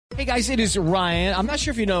Hey guys, it is Ryan. I'm not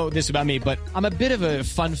sure if you know this about me, but I'm a bit of a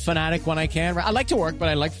fun fanatic when I can. I like to work, but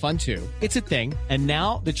I like fun too. It's a thing. And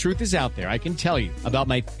now the truth is out there. I can tell you about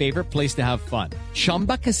my favorite place to have fun.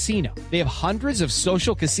 Chumba Casino. They have hundreds of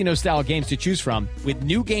social casino style games to choose from with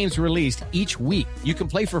new games released each week. You can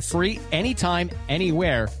play for free anytime,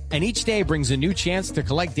 anywhere. And each day brings a new chance to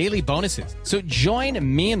collect daily bonuses. So join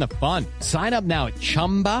me in the fun. Sign up now at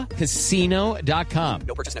ChumbaCasino.com.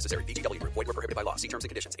 No purchase necessary. VGW Group. Void where prohibited by law. See terms and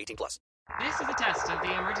conditions. 18+. This is a test of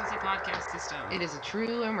the emergency podcast system. It is a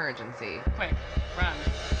true emergency. Quick, run.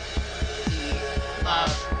 We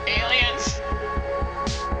love aliens.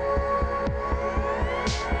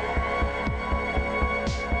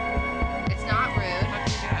 It's not rude.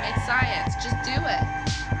 It's science. Just do it.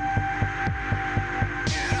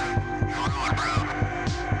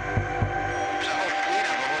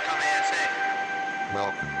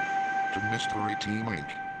 Welcome to Mystery Team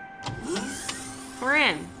Inc. We're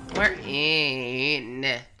in. We're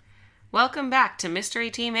in Welcome back to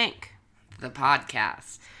Mystery Team Inc. the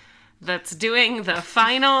podcast. That's doing the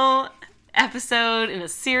final episode in a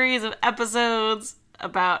series of episodes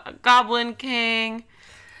about a Goblin King.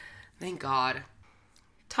 Thank God.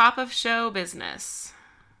 Top of show business.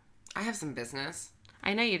 I have some business.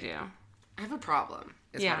 I know you do. I have a problem,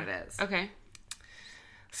 is what it is. Okay.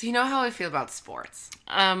 So you know how I feel about sports.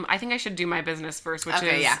 I think I should do my business first, which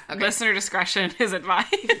Okay, is yeah, okay. listener discretion is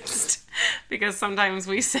advised. Because sometimes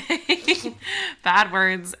we say bad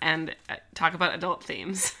words and talk about adult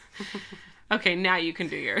themes. Okay, now you can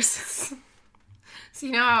do yours. So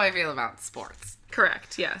you know how I feel about sports.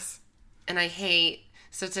 Correct, yes. And I hate...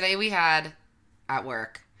 So today we had, at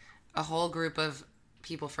work, a whole group of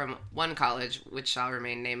people from one college, which shall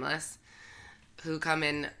remain nameless, who come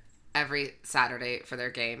in every Saturday for their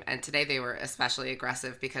game. And today they were especially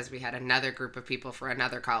aggressive because we had another group of people for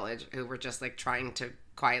another college who were just like trying to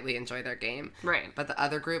quietly enjoy their game. Right. But the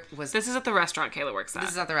other group was... This is at the restaurant Kayla works at.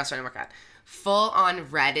 This is at the restaurant I work at. Full on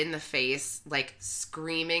red in the face, like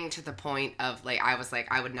screaming to the point of like, I was like,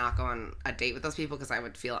 I would not go on a date with those people because I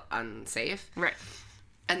would feel unsafe. Right.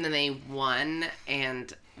 And then they won,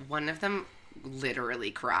 and one of them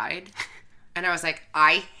literally cried. And I was like,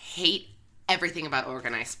 I hate everything about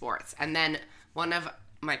organized sports. And then one of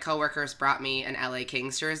my coworkers brought me an LA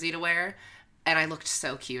Kings jersey to wear, and I looked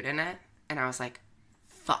so cute in it. And I was like,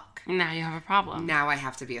 fuck. Now you have a problem. Now I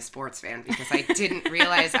have to be a sports fan because I didn't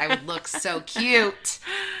realize I would look so cute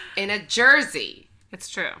in a jersey. It's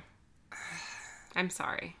true. I'm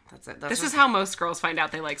sorry. That's it. This is how most girls find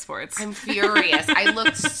out they like sports. I'm furious. I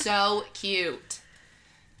looked so cute.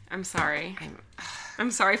 I'm sorry.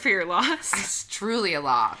 I'm sorry for your loss. It's truly a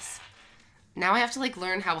loss. Now I have to like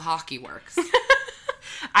learn how hockey works.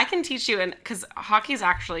 I can teach you, because hockey's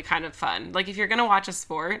actually kind of fun. Like, if you're going to watch a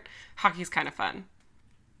sport, hockey's kind of fun.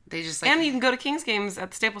 They just like... And you can go to Kings games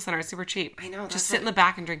at the Staples Center. It's super cheap. I know. Just sit in the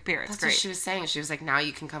back and drink beer. It's That's great. what she was saying. She was like, now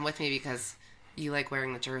you can come with me because you like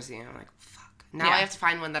wearing the jersey. And I'm like, fuck. Now Yeah. I have to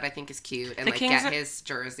find one that I think is cute and The like Kings get are- his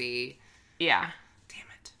jersey. Yeah. Damn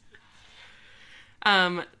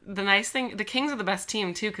it. The nice thing, the Kings are the best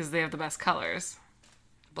team, too, because they have the best colors.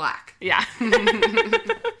 Black. Yeah.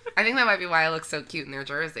 I think that might be why I look so cute in their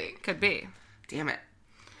jersey. Could be. Damn it.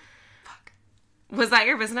 Fuck. Was that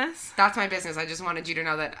your business? That's my business. I just wanted you to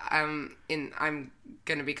know that I'm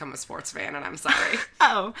gonna become a sports fan, and I'm sorry.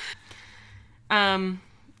 Oh.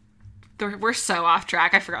 We're so off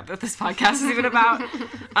track. I forgot that this podcast is even about.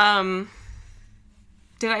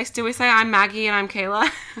 Did we say I'm Maggie and I'm Kayla?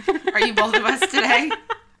 Are you both of us today?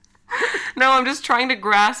 No, I'm just trying to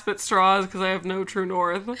grasp at straws because I have no true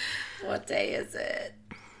north. What day is it?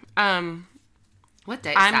 What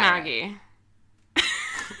day? I'm Saturday. Maggie.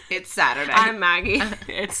 It's Saturday. I'm Maggie.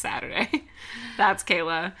 It's Saturday. That's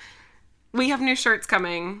Kayla. We have new shirts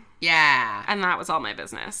coming. Yeah. And that was all my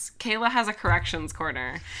business. Kayla has a corrections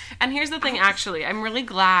corner. And here's the thing, actually. I'm really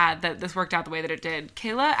glad that this worked out the way that it did.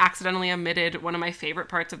 Kayla accidentally omitted one of my favorite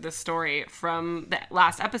parts of this story from the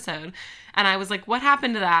last episode. And I was like, what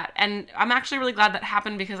happened to that? And I'm actually really glad that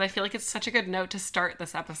happened because I feel like it's such a good note to start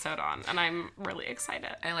this episode on. And I'm really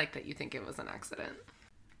excited. I like that you think it was an accident.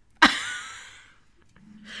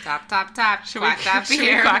 Tap, tap, tap. Should Quack that we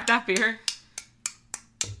beer. quack that beer?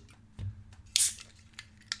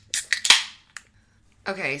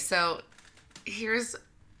 Okay, so here's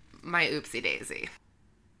my oopsie daisy.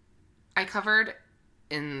 I covered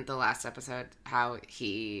in the last episode how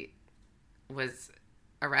he was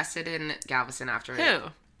arrested in Galveston after Who?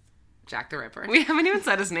 Jack the Ripper. We haven't even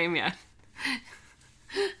said his name yet.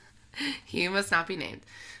 He must not be named.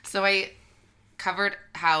 So I covered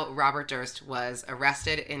how Robert Durst was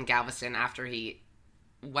arrested in Galveston after he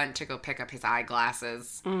went to go pick up his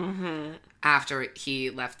eyeglasses after he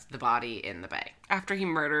left the body in the bay. After he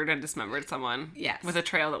murdered and dismembered someone. Yes. With a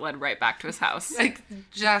trail that led right back to his house. Like,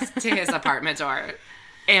 just to his apartment door.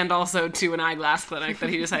 And also to an eyeglass clinic that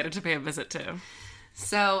he decided to pay a visit to.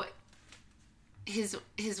 So, his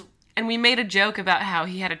And we made a joke about how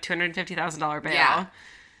he had a $250,000 bail. Yeah.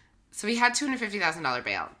 So he had $250,000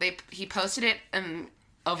 bail. He posted it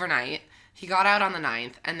overnight. He got out on the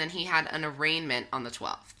 9th, and then he had an arraignment on the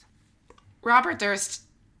 12th. Robert Durst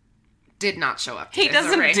did not show up to He his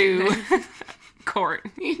doesn't arraignment. do court.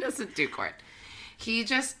 He doesn't do court. He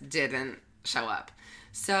just didn't show up.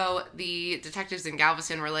 So the detectives in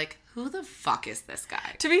Galveston were like, who the fuck is this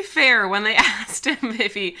guy? To be fair, when they asked him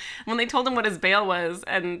when they told him what his bail was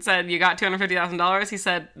and said, you got $250,000, he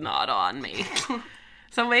said, not on me.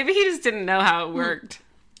 So maybe he just didn't know how it worked.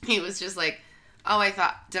 He was just like, oh,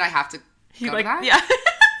 did I have to go to that? Yeah.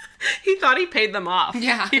 He thought he paid them off.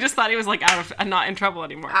 Yeah. He just thought he was like not in trouble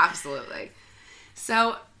anymore. Absolutely.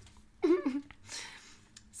 So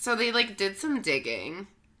they like did some digging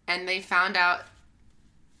and they found out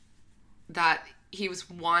that he was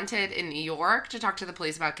wanted in New York to talk to the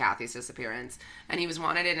police about Kathy's disappearance, and he was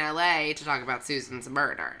wanted in LA to talk about Susan's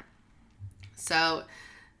murder. So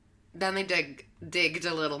then they digged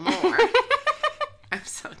a little more. I'm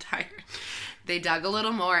so tired. They dug a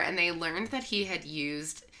little more and they learned that he had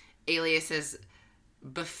used aliases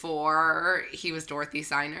before he was Dorothy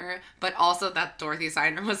Signer, but also that Dorothy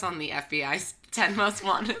Signer was on the FBI's 10 most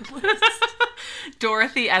wanted list.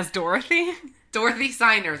 Dorothy as Dorothy? Dorothy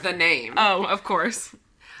Signer, the name. Oh, of course.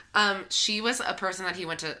 She was a person that he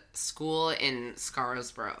went to school in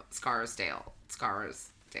Scarsdale.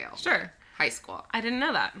 Sure. High school. I didn't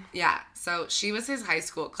know that. Yeah, so she was his high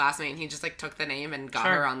school classmate, and he just, like, took the name and got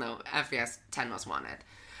her on the FBI's 10 Most Wanted.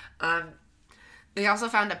 They also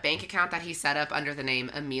found a bank account that he set up under the name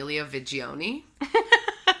Amelia Vigioni.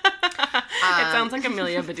 It sounds like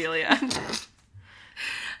Amelia Bedelia.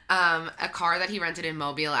 A car that he rented in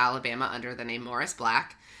Mobile, Alabama under the name Morris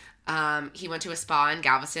Black. He went to a spa in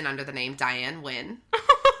Galveston under the name Diane Wynn.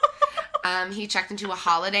 He checked into a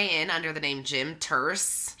Holiday Inn under the name Jim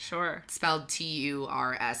Turse. Sure. Spelled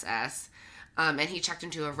Turss. And he checked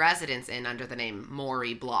into a Residence Inn under the name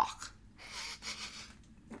Maury Block.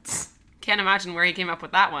 Can't imagine where he came up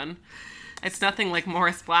with that one. It's nothing like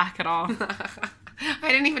Morris Black at all.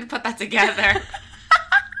 I didn't even put that together.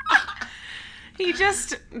 He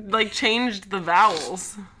just, like, changed the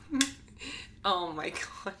vowels. Oh my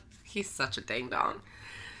god. He's such a ding-dong.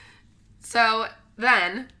 So,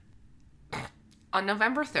 then, on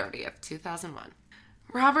November 30th, 2001,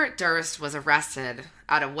 Robert Durst was arrested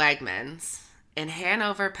at a Wegmans in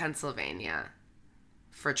Hanover, Pennsylvania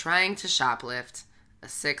for trying to shoplift a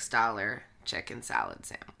 $6 chicken salad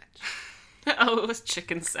sandwich. Oh, it was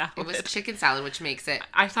chicken salad. It was chicken salad, which makes it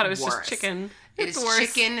I thought it was worse. just chicken. It It's is worse.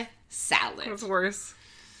 chicken salad. It's worse.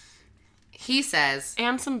 He says...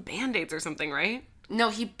 And some Band-Aids or something, right? No,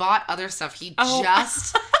 he bought other stuff. He Oh.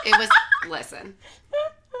 just... It was... Listen.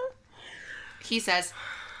 He says,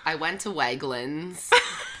 I went to Wegmans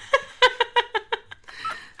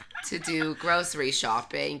to do grocery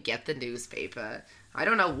shopping, get the newspaper. I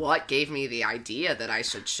don't know what gave me the idea that I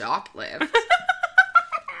should shoplift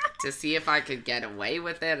to see if I could get away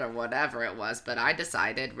with it or whatever it was, but I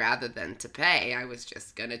decided rather than to pay, I was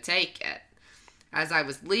just gonna take it. As I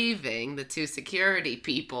was leaving, the two security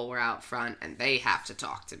people were out front and they have to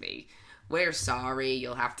talk to me. We're sorry,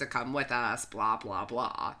 you'll have to come with us, blah, blah,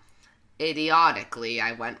 blah. Idiotically,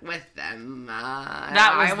 I went with them.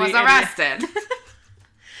 I was arrested.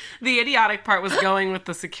 The idiotic part was going with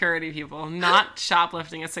the security people, not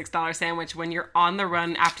shoplifting a $6 sandwich when you're on the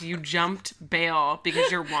run after you jumped bail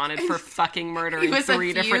because you're wanted for fucking murder in was a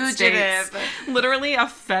 3 different states. fugitive. Literally a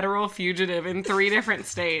federal fugitive in 3 different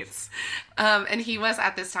states. And he was,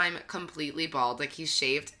 at this time, completely bald. Like, he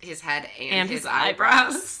shaved his head and his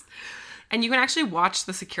eyebrows. eyebrows. And you can actually watch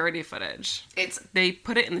the security footage. They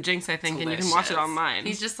put it in the Jinx, I think, and you can watch it online.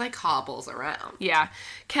 He's just, like, hobbles around. Yeah.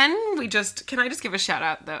 Can I just give a shout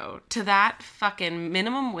out, though, to that fucking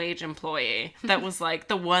minimum wage employee that was, like,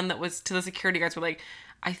 the one that was to the security guards were like,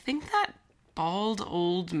 I think that bald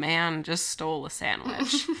old man just stole a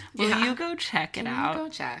sandwich. Will you go check it out? Go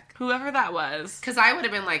check. Whoever that was. Because I would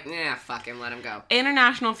have been like, nah, fuck him, let him go.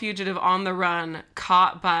 International fugitive on the run,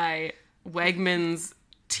 caught by Wegmans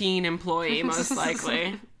teen employee, most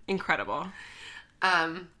likely. Incredible.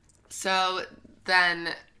 So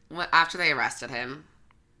then, after they arrested him,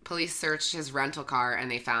 police searched his rental car and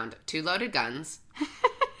they found 2 loaded guns,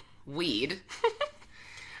 weed,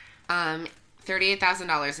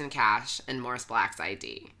 $38,000 in cash, and Morris Black's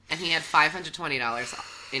ID. And he had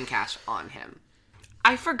 $520 in cash on him.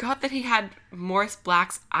 I forgot that he had Morris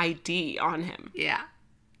Black's ID on him Yeah.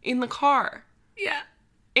 in the car. Yeah.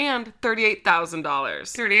 And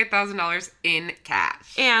 $38,000. $38,000 in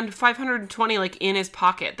cash. And $520 like in his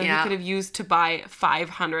pocket that Yeah. he could have used to buy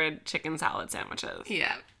 500 chicken salad sandwiches.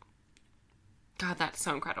 Yeah. God, that's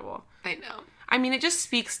so incredible. I know. I mean, it just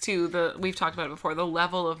speaks to we've talked about it before, the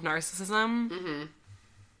level of narcissism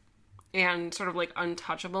and sort of like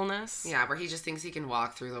untouchableness. Yeah, where he just thinks he can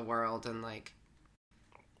walk through the world and like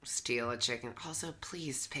steal a chicken. Also,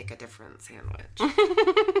 please pick a different sandwich.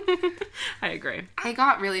 I agree. I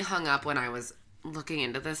got really hung up when I was looking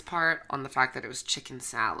into this part on the fact that it was chicken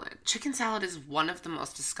salad. Chicken salad is one of the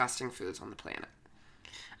most disgusting foods on the planet.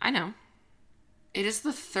 I know. It is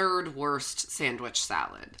the third worst sandwich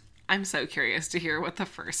salad. I'm so curious to hear what the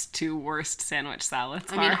first two worst sandwich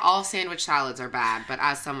salads are. I mean, all sandwich salads are bad, but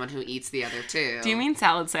as someone who eats the other two... Do you mean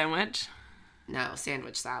salad sandwich? No,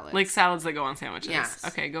 sandwich salad. Like salads that go on sandwiches? Yes.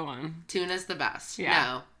 Okay, go on. Tuna's the best. Yeah.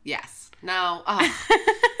 No. Yes. No.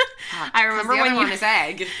 Oh. I remember the when other you one is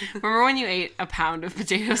egg. remember when you ate a pound of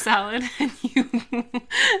potato salad and you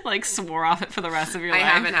like swore off it for the rest of your I life?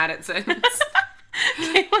 haven't had it since.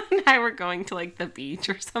 Kayla and I were going to like the beach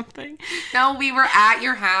or something. No, we were at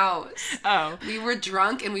your house. Oh. We were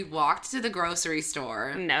drunk and we walked to the grocery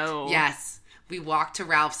store. No. Yes. We walked to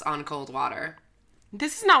Ralph's on Coldwater.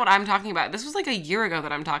 This is not what I'm talking about. This was like a year ago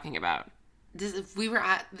that I'm talking about. We were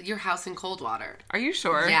at your house in Coldwater. Are you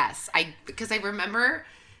sure? Yes. Because I remember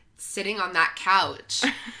sitting on that couch,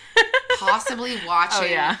 possibly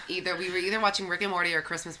watching we were either watching Rick and Morty or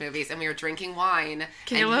Christmas movies, and we were drinking wine.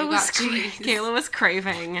 Kayla Kayla was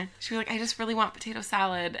craving. She was like, I just really want potato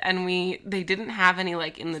salad. And they didn't have any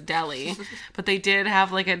like in the deli, but they did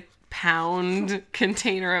have like a pound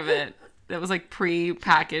container of it that was like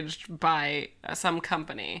pre-packaged by some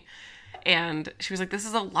company. And she was like, this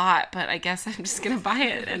is a lot, but I guess I'm just going to buy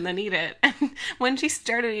it and then eat it. And when she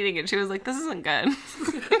started eating it, she was like, this isn't good.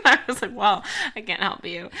 I was like, well, I can't help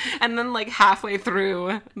you. And then like halfway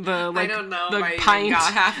through the pint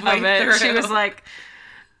of it, she was like,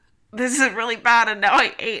 this is really bad. And now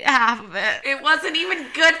I ate half of it. It wasn't even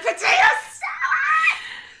good potato salad.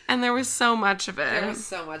 And there was so much of it. There was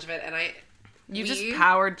so much of it. And you just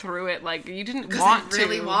powered through it like you didn't want to. I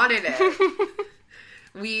really wanted it.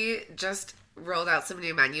 We just rolled out some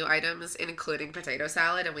new menu items, including potato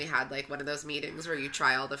salad, and we had like one of those meetings where you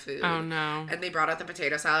try all the food. Oh no. And they brought out the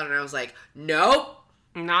potato salad, and I was like, nope.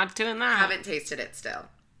 Not doing that. Haven't tasted it still.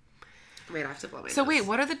 Wait, I have to blow my nose. So wait,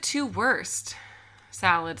 what are the two worst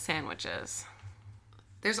salad sandwiches?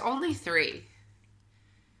 There's only 3.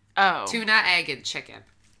 Oh. Tuna, egg, and chicken.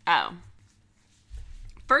 Oh.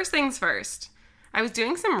 First things first. I was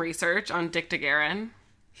doing some research on Dick DeGuerin.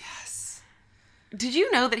 Yes. Did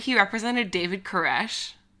you know that he represented David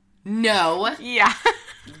Koresh? No. Yeah.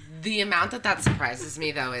 The amount that surprises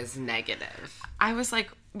me, though, is negative. I was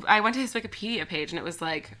like, I went to his Wikipedia page and it was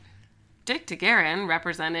like, Dick DeGuerin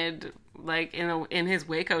represented, like, in his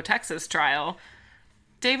Waco, Texas trial,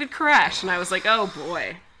 David Koresh. And I was like, oh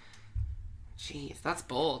boy. Jeez, that's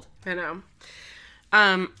bold. I know.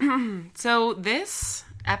 So this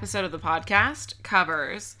episode of the podcast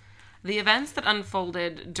covers the events that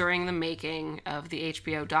unfolded during the making of the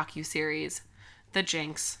HBO docuseries The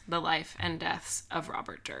Jinx, The Life and Deaths of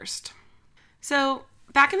Robert Durst. So,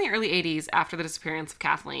 back in the early 80s, after the disappearance of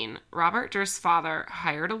Kathleen, Robert Durst's father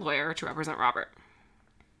hired a lawyer to represent Robert.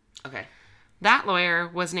 Okay. That lawyer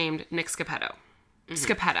was named Nick Scapetto. Mm-hmm.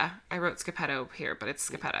 Scapetta. I wrote Scapetto here, but it's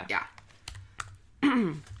Scapetta. Yeah.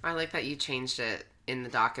 I like that you changed it in the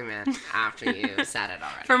document after you said it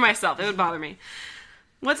already. For myself. It would bother me.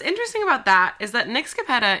 What's interesting about that is that Nick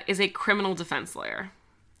Scapetta is a criminal defense lawyer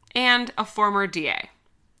and a former DA.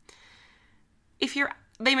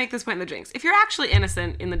 They make this point in The Jinx. If you're actually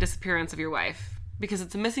innocent in the disappearance of your wife, because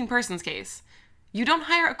it's a missing persons case, you don't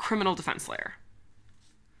hire a criminal defense lawyer.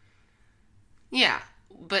 Yeah,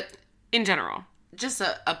 but in general. Just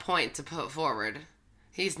a point to put forward.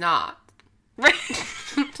 He's not. Right.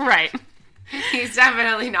 Right. He's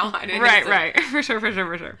definitely not innocent. Right. For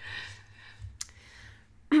sure.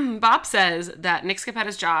 Bob says that Nick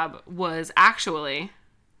Scapetta's job was actually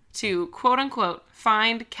to, quote-unquote,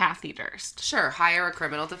 find Kathy Durst. Sure, hire a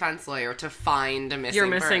criminal defense lawyer to find a missing Your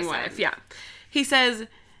missing person. wife, yeah. He says,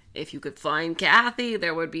 if you could find Kathy,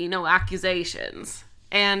 there would be no accusations.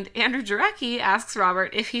 And Andrew Jarecki asks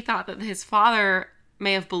Robert if he thought that his father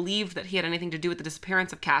may have believed that he had anything to do with the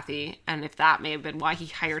disappearance of Kathy, and if that may have been why he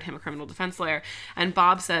hired him a criminal defense lawyer. And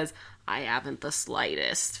Bob says, I haven't the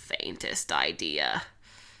slightest, faintest idea.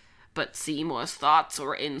 But Seymour's thoughts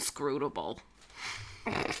were inscrutable.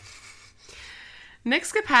 Nick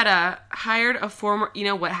Scappetta hired a former... You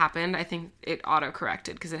know what happened? I think it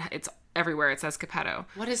auto-corrected because it's everywhere. It says Scappetto.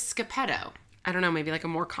 What is Scappetto? I don't know, maybe like a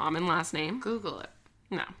more common last name? Google it.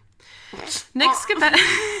 No. Nick Scappetta...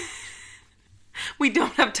 We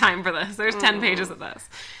don't have time for this. There's 10 pages of this.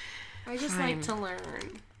 I just like to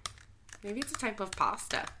learn. Maybe it's a type of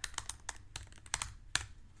pasta.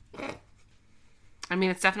 I mean,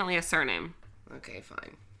 it's definitely a surname. Okay,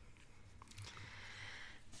 fine.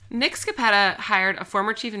 Nick Scappetta hired a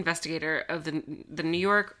former chief investigator of the New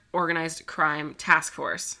York Organized Crime Task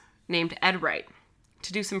Force named Ed Wright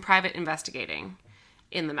to do some private investigating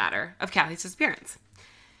in the matter of Kathy's disappearance.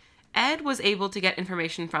 Ed was able to get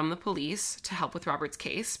information from the police to help with Robert's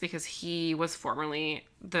case because he was formerly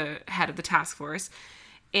the head of the task force,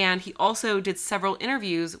 and he also did several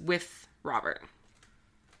interviews with Robert.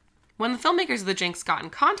 When the filmmakers of The Jinx got in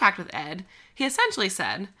contact with Ed, he essentially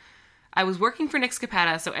said, I was working for Nick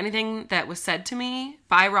Scappetta, so anything that was said to me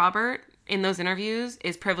by Robert in those interviews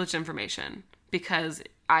is privileged information because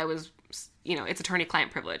I was, it's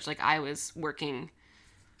attorney-client privilege. Like, I was working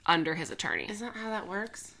under his attorney. Is that how that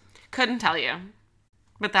works? Couldn't tell you,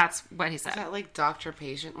 but that's what he said. Is that like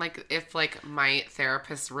doctor-patient? Like, if, like, my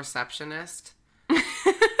therapist receptionist...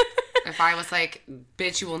 If I was like,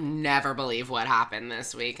 bitch, you will never believe what happened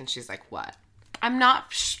this week. And she's like, what? I'm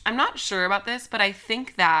not sure about this, but I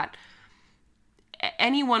think that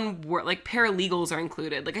anyone, like paralegals are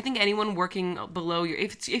included. Like, I think anyone working below your,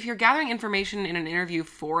 if you're gathering information in an interview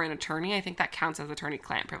for an attorney, I think that counts as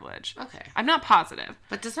attorney-client privilege. Okay. I'm not positive.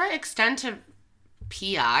 But does that extend to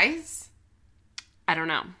PIs? I don't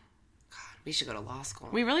know. God, we should go to law school.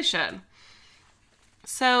 We really should.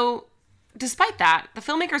 So... Despite that, the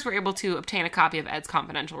filmmakers were able to obtain a copy of Ed's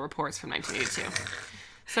confidential reports from 1982.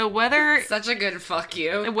 So whether... Such a good fuck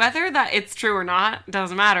you. Whether that it's true or not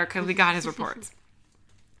doesn't matter because we got his reports.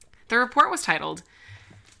 The report was titled,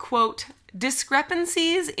 quote,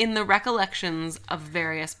 Discrepancies in the Recollections of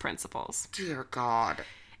Various Principals. Dear God.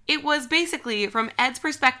 It was basically, from Ed's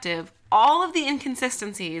perspective, all of the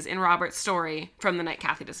inconsistencies in Robert's story from the night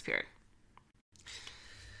Kathy disappeared.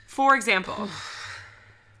 For example...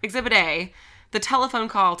 Exhibit A, the telephone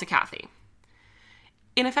call to Kathy.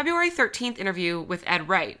 In a February 13th interview with Ed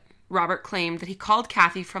Wright, Robert claimed that he called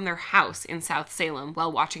Kathy from their house in South Salem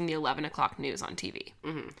while watching the 11 o'clock news on TV.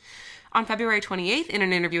 Mm-hmm. On February 28th, in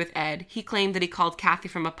an interview with Ed, he claimed that he called Kathy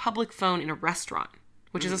from a public phone in a restaurant,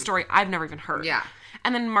 which is a story I've never even heard. Yeah.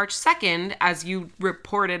 And then March 2nd, as you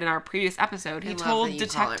reported in our previous episode, he told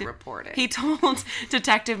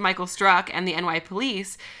Detective Michael Struck and the NY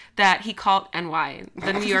police that he called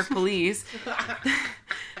the New York police.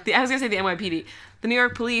 I was going to say the NYPD. The New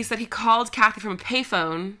York police that he called Kathy from a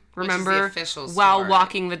payphone, remember, while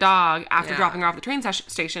walking the dog after dropping her off the train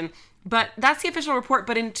station. But that's the official report.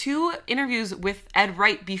 But in 2 interviews with Ed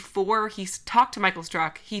Wright before he talked to Michael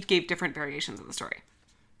Struck, he gave different variations of the story.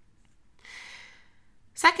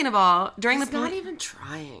 Second of all, He's not even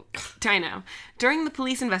trying. I know. During the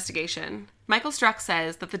police investigation, Michael Struck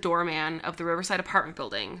says that the doorman of the Riverside apartment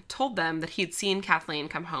building told them that he'd seen Kathleen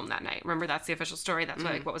come home that night. Remember, that's the official story. That's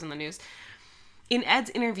what was in the news. In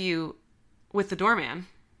Ed's interview with the doorman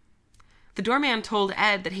told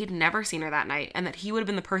Ed that he'd never seen her that night and that he would have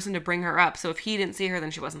been the person to bring her up. So if he didn't see her,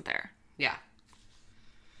 then she wasn't there. Yeah.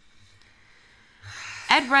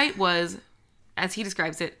 Ed Wright was... as he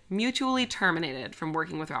describes it, mutually terminated from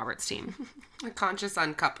working with Robert's team. A conscious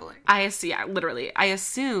uncoupling. Literally. I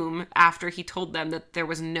assume after he told them that there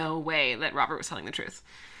was no way that Robert was telling the truth.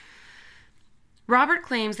 Robert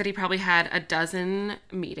claims that he probably had a dozen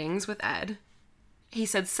meetings with Ed. He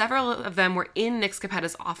said several of them were in Nick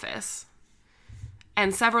Scappetta's office,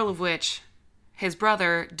 and several of which his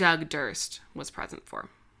brother, Doug Durst, was present for.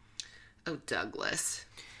 Oh, Douglas.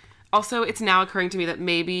 Also, it's now occurring to me that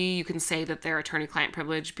maybe you can say that they're attorney-client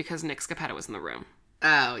privilege because Nick Scappetta was in the room.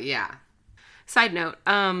 Oh, yeah. Side note,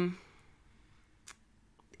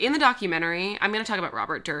 in the documentary, I'm going to talk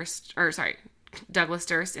about Douglas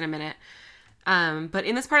Durst in a minute. But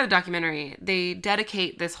in this part of the documentary, they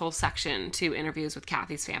dedicate this whole section to interviews with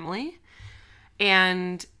Kathy's family.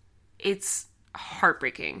 And it's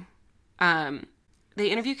heartbreaking. They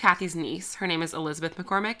interview Kathy's niece. Her name is Elizabeth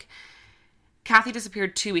McCormick. Kathy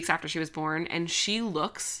disappeared 2 weeks after she was born, and she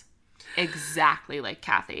looks exactly like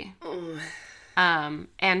Kathy.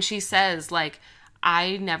 And she says, like,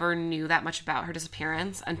 I never knew that much about her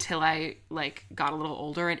disappearance until I, like, got a little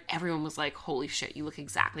older, and everyone was like, holy shit, you look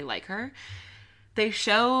exactly like her. They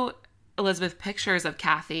show Elizabeth pictures of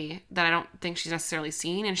Kathy that I don't think she's necessarily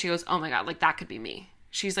seen, and she goes, oh my God, like, that could be me.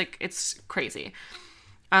 She's like, it's crazy.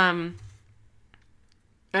 And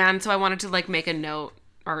so I wanted to, like, make a note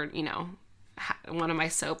or, one of my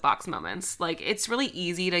soapbox moments. Like, it's really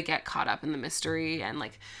easy to get caught up in the mystery and,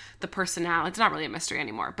 like, the personality. It's not really a mystery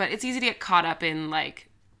anymore, but it's easy to get caught up in, like,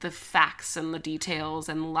 the facts and the details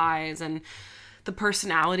and lies and the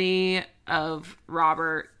personality of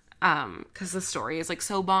Robert, because the story is, like,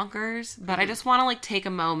 so bonkers. But I just want to, like, take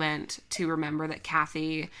a moment to remember that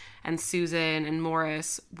Kathy and Susan and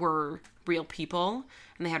Morris were real people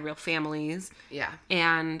and they had real families. Yeah.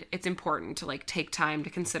 And it's important to, like, take time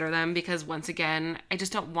to consider them because, once again, I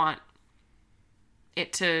just don't want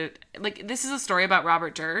it to, like, this is a story about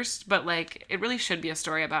Robert Durst, but, like, it really should be a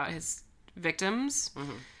story about his victims.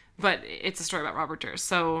 But it's a story about Robert Durst.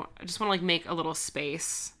 So I just want to, like, make a little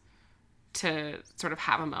space to sort of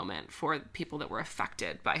have a moment for people that were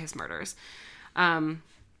affected by his murders.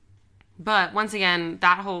 But once again,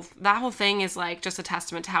 that whole thing is, like, just a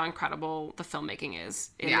testament to how incredible the filmmaking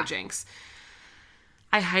is in The Jinx.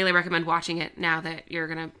 I highly recommend watching it now that you're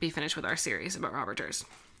going to be finished with our series about Robert Durst.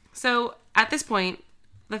 So at this point,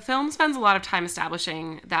 the film spends a lot of time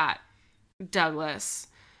establishing that Douglas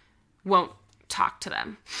won't talk to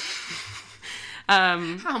them.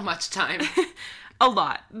 How much time? A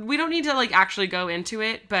lot. We don't need to, like, actually go into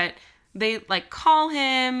it, but they, like, call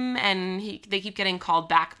him and they keep getting called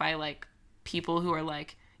back by, like, people who are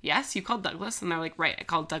like, yes, you called Douglas? And they're like, right, I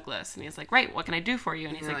called Douglas. And he's like, right, what can I do for you?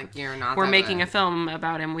 And he's like, you're not we're Douglas. making a film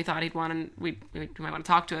about him. We thought we might want to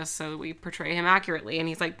talk to us so that we portray him accurately. And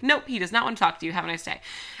he's like, nope, he does not want to talk to you. Have a nice day.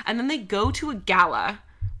 And then they go to a gala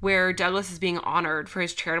where Douglas is being honored for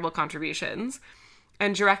his charitable contributions.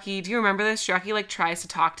 And Jarecki, do you remember this? Jarecki, like, tries to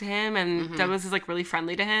talk to him, and Douglas is, like, really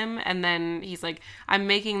friendly to him. And then he's like, I'm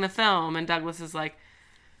making the film. And Douglas is like,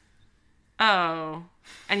 oh.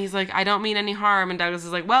 And he's like, I don't mean any harm. And Douglas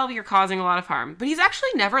is like, well, you're causing a lot of harm. But he's actually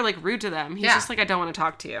never, like, rude to them. He's just like, I don't want to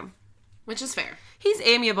talk to you. Which is fair. He's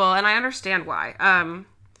amiable, and I understand why.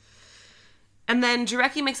 And then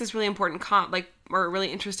Jarecki makes this really important or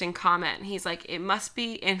really interesting comment. He's like, it must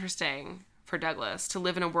be interesting for Douglas to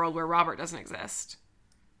live in a world where Robert doesn't exist.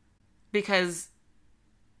 Because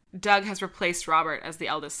Doug has replaced Robert as the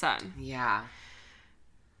eldest son. Yeah.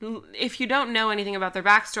 If you don't know anything about their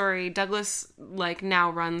backstory, Douglas, like, now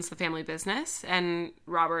runs the family business, and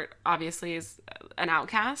Robert obviously is an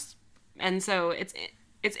outcast. And so it's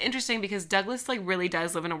interesting because Douglas, like, really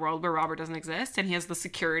does live in a world where Robert doesn't exist, and he has the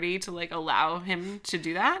security to, like, allow him to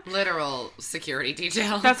do that. Literal security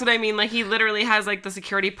detail. That's what I mean. Like, he literally has, like, the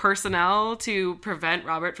security personnel to prevent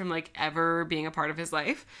Robert from, like, ever being a part of his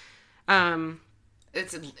life.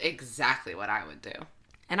 It's exactly what I would do.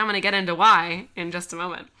 And I'm going to get into why in just a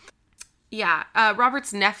moment. Yeah,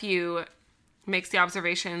 Robert's nephew makes the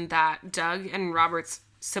observation that Doug and Robert's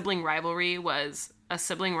sibling rivalry was a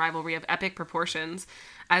sibling rivalry of epic proportions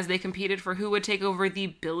as they competed for who would take over the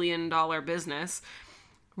billion-dollar business.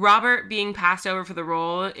 Robert being passed over for the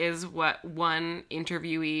role is what one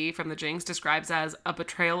interviewee from The Jinx describes as a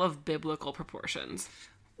betrayal of biblical proportions.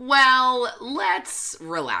 Well, let's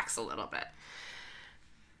relax a little bit.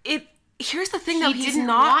 Here's the thing, though. He's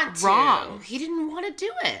not wrong. He didn't want to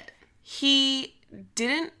do it. He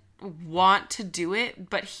didn't want to do it,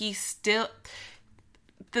 but he still...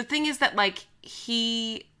 The thing is that, like,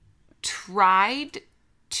 he tried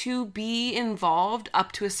to be involved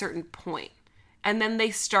up to a certain point. And then they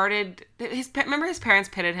started... Remember his parents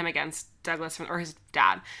pitted him against Douglas, or his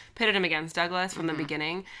dad pitted him against Douglas from the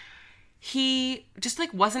beginning? He just,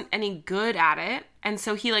 like, wasn't any good at it. And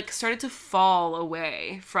so he, like, started to fall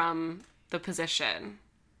away from the position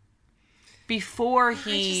before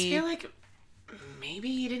he... I just feel like maybe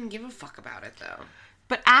he didn't give a fuck about it, though.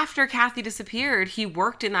 But after Kathy disappeared, he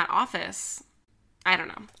worked in that office. I don't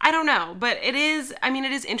know. But it is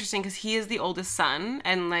interesting because he is the oldest son.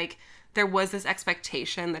 And, like, there was this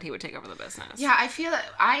expectation that he would take over the business. Yeah, I feel that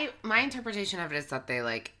my interpretation of it is that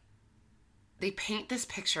they paint this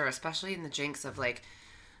picture, especially in The Jinx, of, like,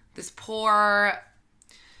 this poor...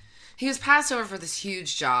 He was passed over for this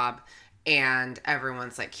huge job, and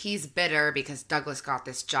everyone's like, he's bitter because Douglas got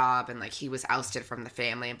this job, and, like, he was ousted from the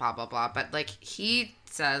family, and blah, blah, blah. But, like, he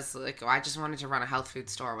says, like, oh, I just wanted to run a health food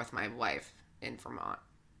store with my wife in Vermont.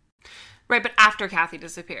 Right, but after Kathy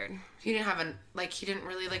disappeared. He didn't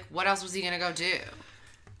really, like, what else was he going to go do?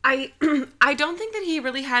 I don't think that he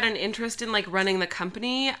really had an interest in, like, running the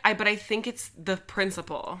company, but I think it's the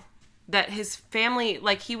principle that his family,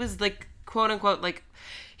 like, he was, like, quote unquote, like,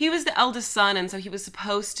 he was the eldest son, and so he was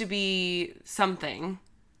supposed to be something,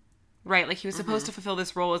 right? Like, he was supposed to fulfill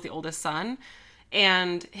this role as the oldest son,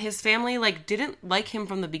 and his family, like, didn't like him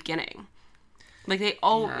from the beginning. Like, they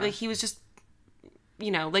all, like, he was just, you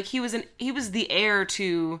know, like, he was the heir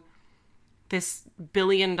to this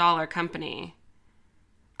billion-dollar company.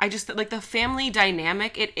 I just, like, the family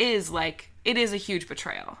dynamic, it is a huge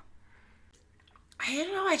betrayal. I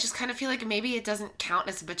don't know. I just kind of feel like maybe it doesn't count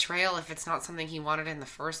as a betrayal if it's not something he wanted in the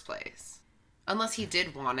first place. Unless he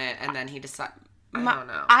did want it and then he decided... I don't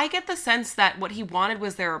know. I get the sense that what he wanted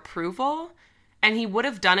was their approval, and he would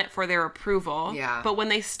have done it for their approval. Yeah. But when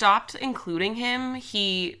they stopped including him,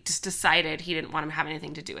 he just decided he didn't want him to have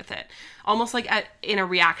anything to do with it. Almost like in a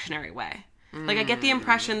reactionary way. Like, I get the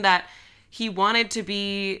impression that he wanted to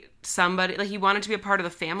be somebody, like, he wanted to be a part of the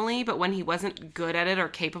family, but when he wasn't good at it or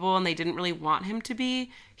capable and they didn't really want him to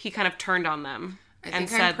be, he kind of turned on them and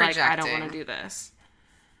said, like, I don't want to do this.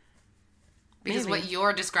 Because what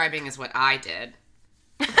you're describing is what I did.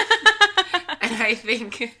 And I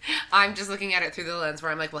think I'm just looking at it through the lens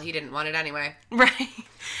where I'm like, well, he didn't want it anyway. Right.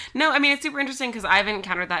 No, I mean, it's super interesting because I've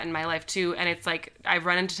encountered that in my life too. And it's like, I've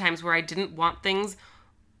run into times where I didn't want things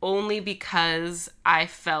only because I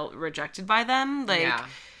felt rejected by them. Like, Yeah.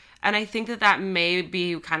 And I think that may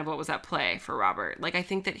be kind of what was at play for Robert. Like, I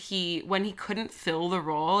think that when he couldn't fill the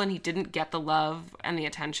role and he didn't get the love and the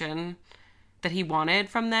attention that he wanted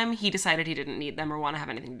from them, he decided he didn't need them or want to have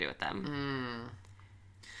anything to do with them.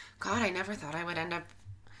 God, I never thought I would end up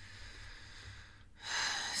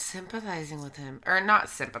sympathizing with him. Or not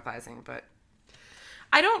sympathizing, but...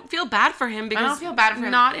 I don't feel bad for him because I don't feel bad for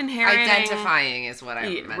him. Not inheriting... Identifying is what I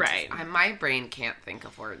meant. Right. My brain can't think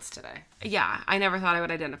of words today. Yeah, I never thought I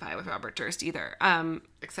would identify with Robert Durst either.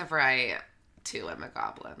 Except for I, too, am a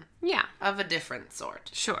goblin. Yeah. Of a different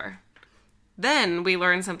sort. Sure. Then we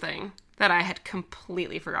learned something that I had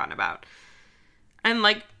completely forgotten about. And,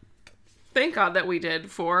 like, thank God that we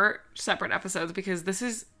did 4 separate episodes because this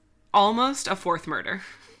is almost a 4th murder.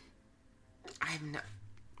 I'm not...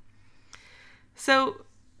 So,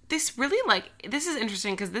 this really, like, this is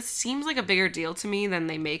interesting because this seems like a bigger deal to me than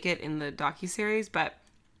they make it in the docuseries, but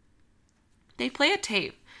they play a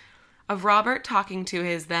tape of Robert talking to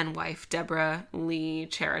his then wife, Deborah Lee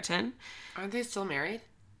Cheriton. Aren't they still married?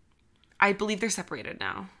 I believe they're separated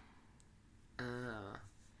now.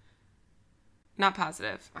 Not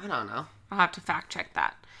positive. I don't know. I'll have to fact check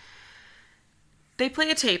that. They play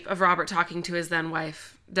a tape of Robert talking to his then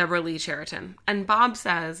wife, Deborah Lee Cheriton, and Bob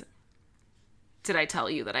says, "Did I tell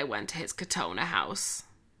you that I went to his Katona house?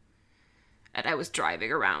 And I was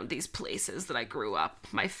driving around these places that I grew up,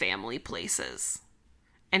 my family places."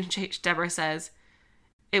 And Deborah says,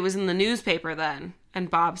 "It was in the newspaper then." And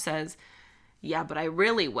Bob says, "Yeah, but I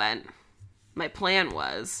really went. My plan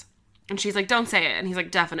was..." And she's like, "Don't say it." And he's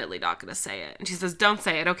like, "Definitely not going to say it." And she says, "Don't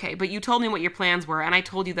say it. Okay, but you told me what your plans were, and I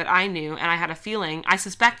told you that I knew, and I had a feeling. I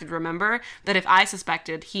suspected, remember? That if I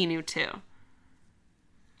suspected, he knew too."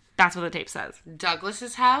 That's what the tape says.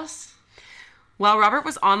 Douglas's house? While Robert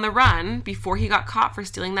was on the run, before he got caught for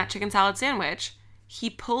stealing that chicken salad sandwich, he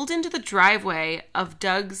pulled into the driveway of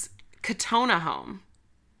Doug's Katona home.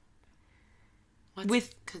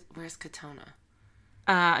 Where's Katona?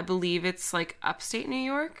 I believe it's like upstate New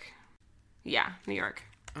York. Yeah, New York.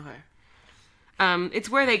 Okay. It's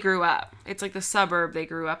where they grew up. It's like the suburb they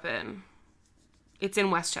grew up in. It's in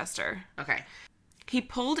Westchester. Okay. He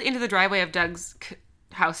pulled into the driveway of Doug's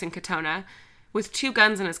house in Katona with 2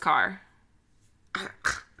 guns in his car.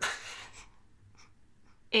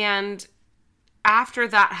 And after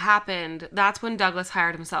that happened, that's when Douglas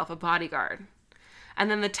hired himself a bodyguard. And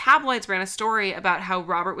then the tabloids ran a story about how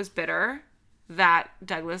Robert was bitter that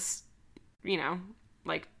Douglas, you know,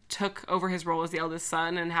 like, took over his role as the eldest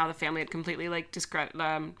son, and how the family had completely, like,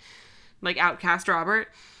 outcast Robert.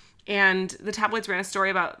 And the tabloids ran a story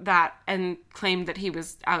about that and claimed that he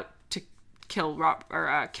was out to kill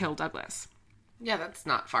kill Douglas. Yeah, that's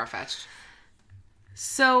not far-fetched.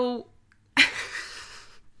 So,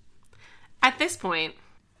 at this point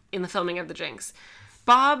in the filming of The Jinx,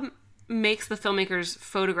 Bob makes the filmmakers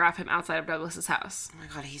photograph him outside of Douglas's house. Oh my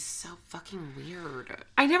God, he's so fucking weird.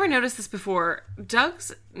 I never noticed this before.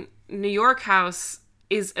 Doug's New York house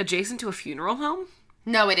is adjacent to a funeral home.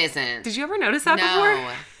 No, it isn't. Did you ever notice that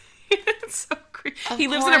before? It's so creepy. He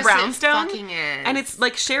lives in a course brownstone. it fucking is. And it's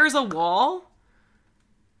like shares a wall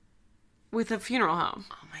with a funeral home.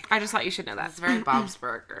 Oh my God. I just thought you should know that. It's very Bob's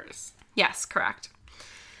Burgers. Yes, correct.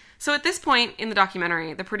 So at this point in the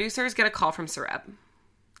documentary, the producers get a call from Sareb.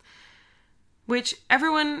 Which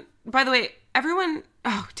everyone, by the way,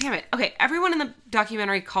 oh, damn it. Okay, everyone in the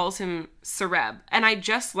documentary calls him Sareb. And I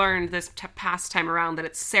just learned this past time around that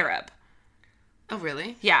it's Sareb. Oh,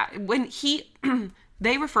 really? Yeah, when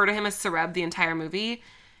they refer to him as Sareb the entire movie,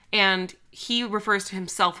 and he refers to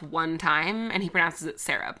himself one time, and he pronounces it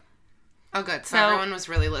Sareb. Oh, good. So everyone was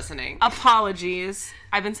really listening. Apologies.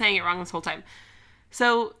 I've been saying it wrong this whole time.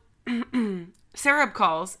 So Sarab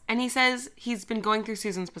calls, and he says he's been going through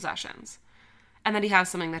Susan's possessions, and that he has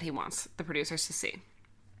something that he wants the producers to see.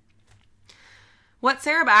 What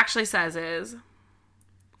Sarab actually says is,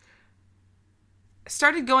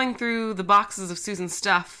 started going through the boxes of Susan's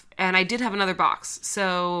stuff, and I did have another box,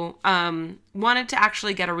 so wanted to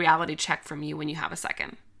actually get a reality check from you when you have a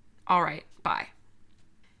second. All right, bye.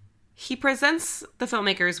 He presents the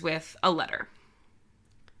filmmakers with a letter.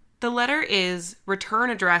 The letter is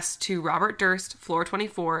return address to Robert Durst, floor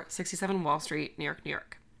 24, 67 Wall Street, New York, New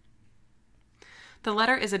York. The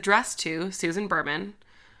letter is addressed to Susan Berman,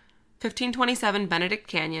 1527 Benedict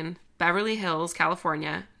Canyon, Beverly Hills,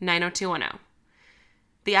 California, 90210.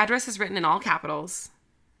 The address is written in all capitals,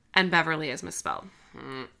 and Beverly is misspelled.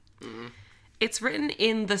 It's written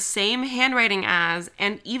in the same handwriting as,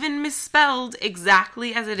 and even misspelled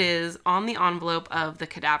exactly as it is on the envelope of the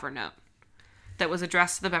cadaver note that was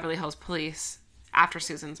addressed to the Beverly Hills Police after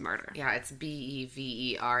Susan's murder. Yeah, it's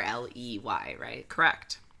Beverley, right?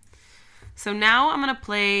 Correct. So now I'm going to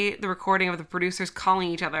play the recording of the producers calling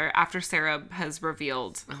each other after Sarah has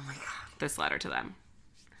revealed this letter to them.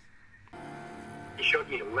 He showed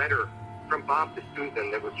me a letter from Bob to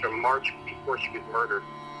Susan that was from March before she was murdered.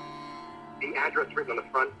 The address written on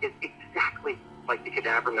the front is exactly like the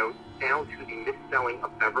cadaver note, down to the misspelling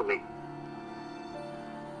of Beverly.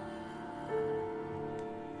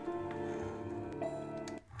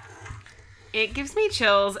 It gives me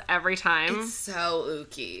chills every time. It's so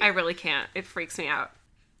ooky. I really can't. It freaks me out.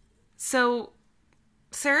 So,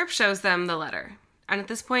 Sarab shows them the letter. And at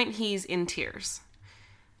this point, he's in tears.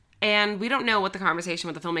 And we don't know what the conversation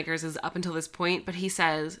with the filmmakers is up until this point, but he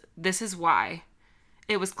says, this is why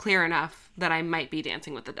it was clear enough that I might be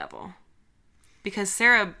dancing with the devil. Because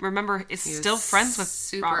Sarah, remember, is still friends with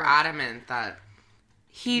super Robert. adamant that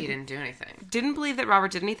He didn't do anything. didn't believe that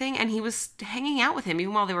Robert did anything, and he was hanging out with him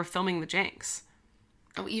even while they were filming the Jinx.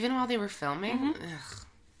 Oh, even while they were filming? Mm-hmm. Ugh,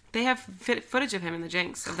 They have footage of him in the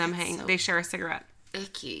Jinx, of them hanging. so- They share a cigarette.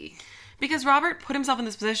 icky. Because Robert put himself in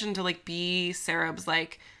this position to, like, be Sarab's,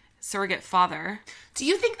 like, surrogate father. Do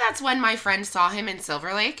you think that's when my friend saw him in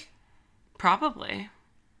Silver Lake? Probably.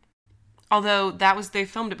 Although, they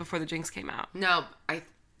filmed it before the Jinx came out. No,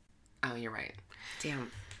 oh, you're right.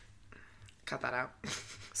 Damn. Cut that out.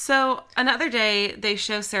 So, another day, they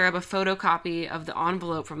show Sarab a photocopy of the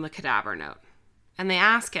envelope from the cadaver note. And they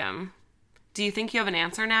ask him, do you think you have an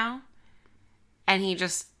answer now? And he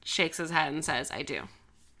just shakes his head and says, I do.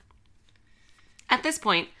 At this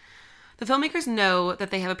point, the filmmakers know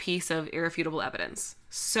that they have a piece of irrefutable evidence.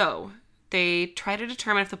 So, they try to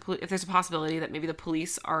determine if there's a possibility that maybe the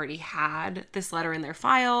police already had this letter in their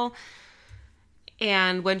file.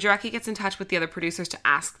 And when Jarecki gets in touch with the other producers to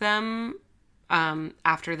ask them,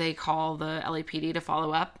 after they call the LAPD to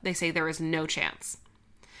follow up, they say there is no chance.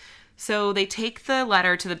 So they take the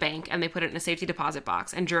letter to the bank and they put it in a safety deposit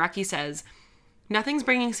box. And Jarecki says, nothing's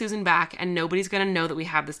bringing Susan back and nobody's going to know that we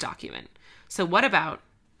have this document. So what about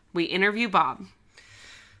we interview Bob,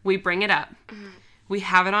 we bring it up, we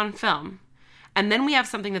have it on film, and then we have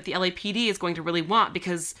something that the LAPD is going to really want,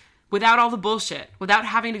 because without all the bullshit, without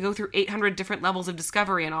having to go through 800 different levels of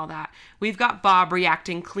discovery and all that, we've got Bob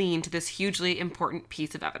reacting clean to this hugely important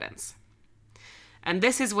piece of evidence. And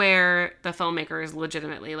this is where the filmmakers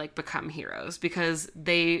legitimately, like, become heroes, because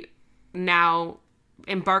they now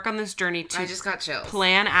embark on this journey to I just got chills.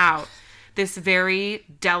 plan out this very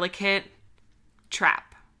delicate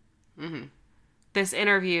trap. Mm-hmm. This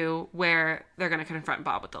interview where they're going to confront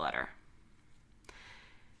Bob with the letter.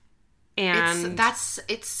 And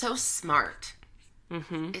It's so smart.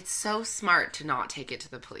 Mm-hmm. It's so smart to not take it to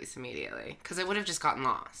the police immediately, because it would have just gotten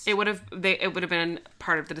lost. it would have been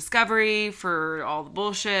part of the discovery for all the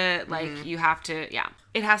bullshit. Like, you have to,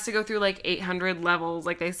 it has to go through like 800 levels,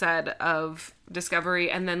 like they said, of discovery,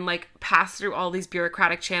 and then like pass through all these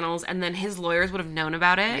bureaucratic channels, and then his lawyers would have known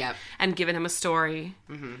about it. Yep. And given him a story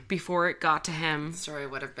before it got to him. The story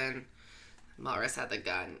would have been Morris had the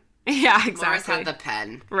gun. Yeah, exactly. Morris had the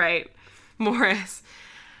pen. Right. Morris.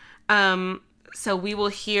 So we will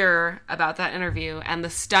hear about that interview and the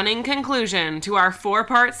stunning conclusion to our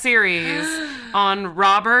 4-part series on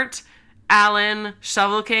Robert Allen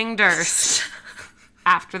Shovel King Durst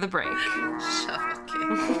after the break.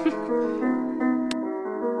 Shocking.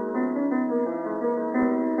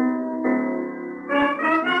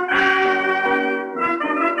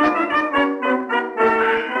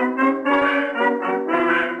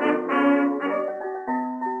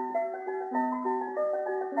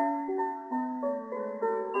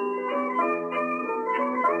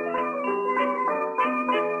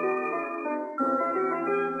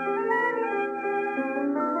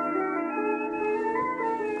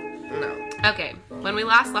 Okay, when we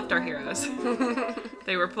last left our heroes,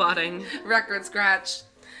 they were plotting. Record scratch.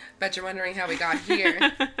 Bet you're wondering how we got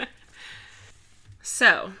here.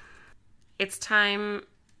 So, it's time.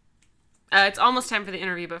 It's almost time for the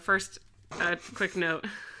interview, but first, a quick note.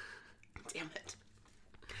 Damn it.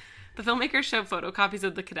 The filmmakers show photocopies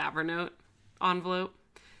of the cadaver note envelope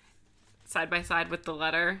side by side with the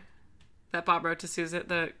letter that Bob wrote to Susan,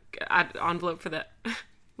 the envelope for the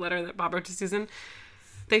letter that Bob wrote to Susan.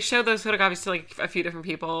 They show those photocopies to like a few different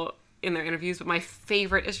people in their interviews, but my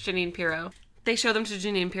favorite is Janine Pirro. They show them to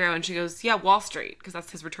Janine Pirro, and she goes, yeah, Wall Street, because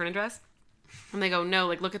that's his return address. And they go, no,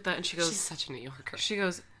 like, look at that. And she goes, She's such a New Yorker. She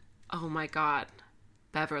goes, oh my God,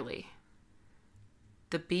 Beverly.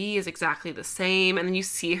 The B is exactly the same. And then you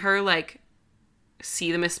see her, like,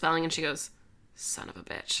 see the misspelling, and she goes, son of a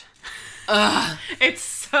bitch. Ugh. It's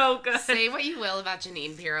so good. Say what you will about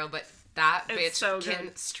Janine Pirro, but that It's bitch so can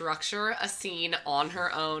good. structure a scene on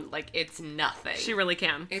her own like it's nothing. She really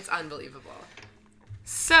can. It's unbelievable.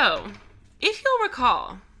 So, if you'll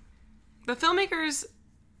recall, the filmmakers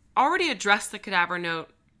already addressed the cadaver note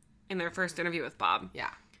in their first interview with Bob.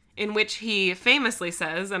 Yeah. In which he famously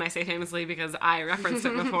says, and I say famously because I referenced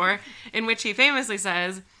it before, in which he famously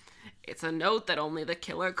says, it's a note that only the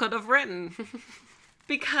killer could have written.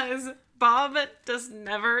 Because Bob just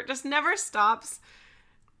never stops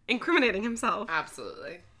incriminating himself.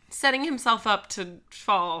 Absolutely. Setting himself up to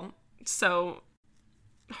fall so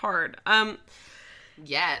hard.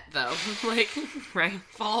 Yet, though. Like, Right.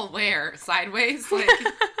 fall where? Sideways? Like,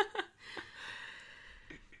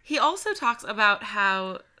 He also talks about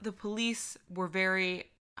how the police were very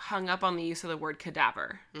hung up on the use of the word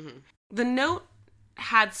cadaver. Mm-hmm. The note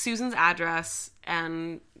had Susan's address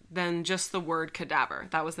and then just the word cadaver.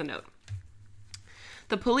 That was the note.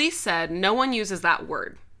 The police said no one uses that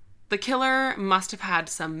word. The killer must have had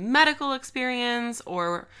some medical experience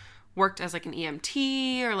or worked as like an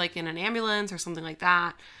EMT or like in an ambulance or something like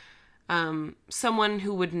that. Someone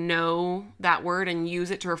who would know that word and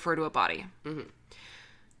use it to refer to a body. Mm-hmm.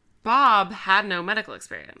 Bob had no medical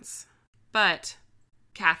experience, but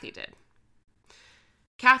Kathy did.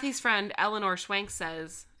 Kathy's friend Eleanor Schwank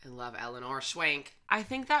says, I love Eleanor Schwank. I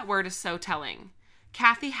think that word is so telling.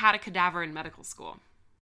 Kathy had a cadaver in medical school.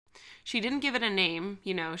 She didn't give it a name,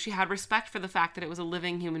 you know, she had respect for the fact that it was a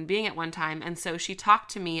living human being at one time, and so she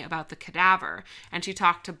talked to me about the cadaver, and she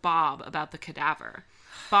talked to Bob about the cadaver.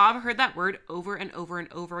 Bob heard that word over and over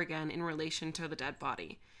and over again in relation to the dead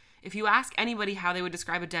body. If you ask anybody how they would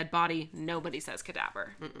describe a dead body, nobody says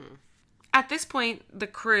cadaver. Mm-mm. At this point, the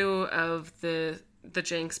crew of the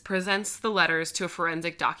Jinx presents the letters to a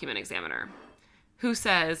forensic document examiner, who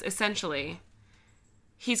says, essentially,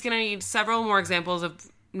 he's going to need several more examples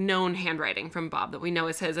of known handwriting from Bob that we know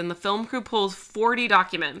is his, and the film crew pulls 40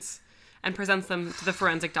 documents and presents them to the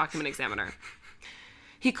forensic document examiner.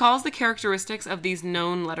 He calls the characteristics of these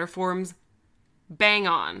known letter forms bang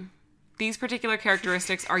on. These particular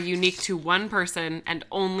characteristics are unique to one person and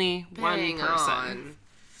only one person.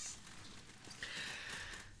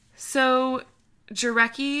 So,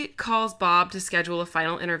 Jarecki calls Bob to schedule a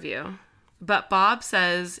final interview, but Bob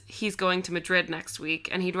says he's going to Madrid next week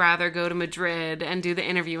and he'd rather go to Madrid and do the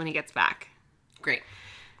interview when he gets back. Great.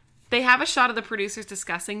 They have a shot of the producers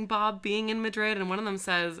discussing Bob being in Madrid, and one of them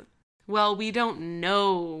says, well, we don't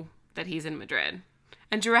know that he's in Madrid.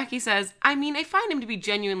 And Jarecki says, I mean, I find him to be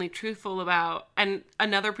genuinely truthful about, and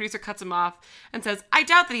another producer cuts him off and says, I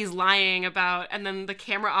doubt that he's lying about, and then the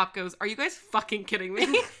camera op goes, are you guys fucking kidding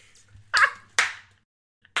me?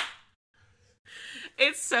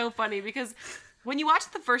 It's so funny because when you watch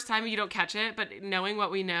it the first time, you don't catch it, but knowing what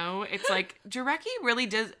we know, it's like, Jarecki really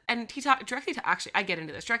does, and actually, I get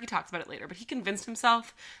into this, Jarecki talks about it later, but he convinced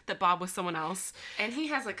himself that Bob was someone else. And he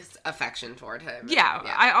has, like, affection toward him. Yeah.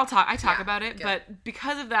 I talk Yeah, about it, good. but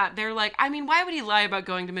because of that, they're like, I mean, why would he lie about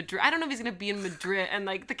going to Madrid? I don't know if he's going to be in Madrid, and,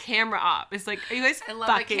 like, the camera op is like, are you guys I love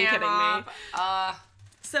fucking the camera kidding me?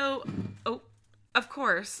 So, of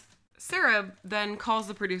course, Sarah then calls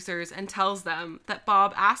the producers and tells them that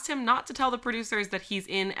Bob asked him not to tell the producers that he's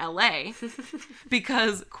in LA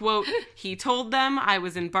because, quote, he told them I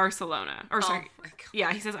was in Barcelona. Or sorry. Oh my God.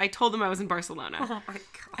 Yeah, he says, I told them I was in Barcelona. Oh my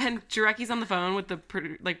God. And Jarecki's on the phone with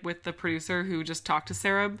the producer who just talked to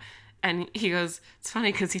Sarah, and he goes, it's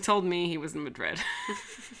funny because he told me he was in Madrid.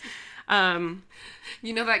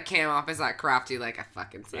 You know that cam op is that crafty like a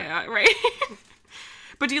fucking set. Yeah, right.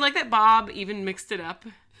 But do you like that Bob even mixed it up?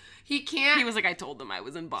 He can't. He was like, I told them I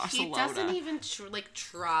was in Barcelona. He doesn't even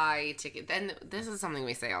try to get. Then this is something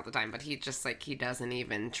we say all the time, but he just like he doesn't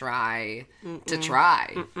even try to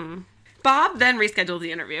try. Bob then rescheduled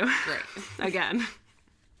the interview. Great. Again.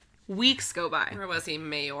 Weeks go by. Where was he?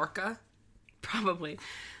 Majorca. Probably.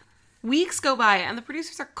 Weeks go by, and the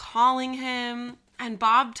producers are calling him, and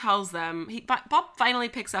Bob tells them, Bob finally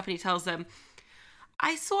picks up and he tells them,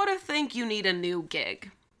 I sort of think you need a new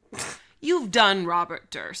gig. You've done Robert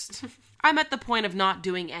Durst. I'm at the point of not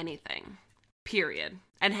doing anything. Period.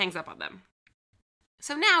 And hangs up on them.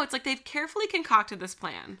 So now it's like they've carefully concocted this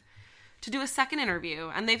plan to do a second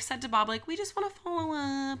interview, and they've said to Bob, like, we just want to follow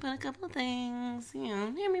up on a couple of things, you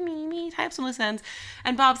know, tie up some loose ends.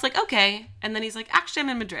 And Bob's like, okay. And then he's like, actually, I'm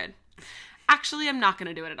in Madrid. Actually, I'm not going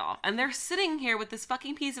to do it at all. And they're sitting here with this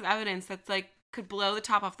fucking piece of evidence that's like, could blow the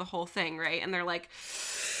top off the whole thing, right? And they're like,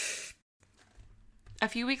 a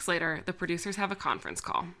few weeks later, the producers have a conference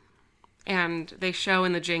call. And they show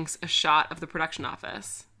in the Jinx a shot of the production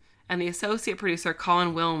office. And the associate producer,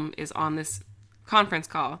 Colin Wilm, is on this conference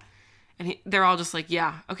call. And they're all just like,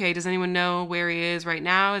 yeah, okay, does anyone know where he is right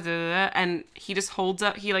now? And he just holds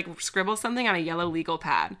up, he like scribbles something on a yellow legal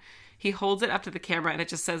pad. He holds it up to the camera and it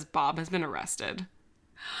just says, Bob has been arrested.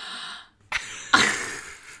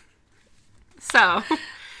 So,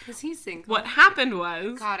 Is he single? what happened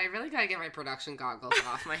was... God, I really gotta get my production goggles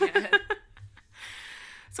off my head.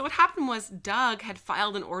 So what happened was Doug had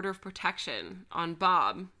filed an order of protection on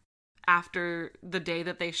Bob after the day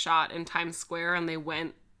that they shot in Times Square and they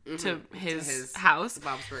went to his house.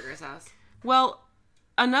 Bob's Burgers house. Well,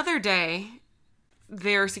 another day,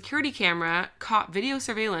 their security camera caught video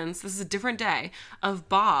surveillance, this is a different day, of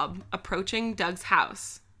Bob approaching Doug's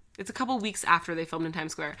house. It's a couple weeks after they filmed in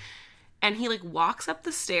Times Square. And he, like, walks up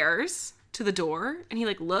the stairs to the door, and he,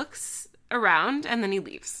 like, looks around, and then he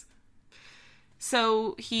leaves.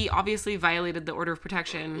 So he obviously violated the order of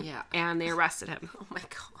protection, and they arrested him. Oh, my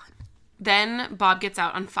God. Then Bob gets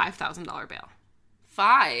out on $5,000 bail.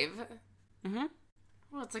 5? Mm-hmm.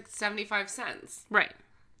 Well, it's like 75 cents. Right.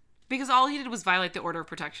 Because all he did was violate the order of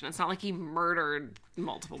protection. It's not like he murdered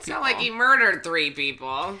multiple people. It's not like he murdered 3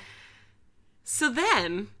 people. So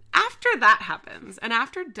then, after that happens, and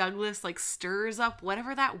after Douglas, like, stirs up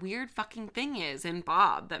whatever that weird fucking thing is in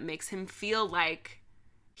Bob that makes him feel like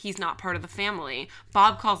he's not part of the family,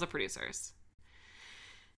 Bob calls the producers.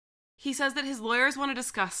 He says that his lawyers want to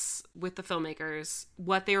discuss with the filmmakers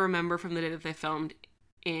what they remember from the day that they filmed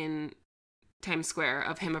in Times Square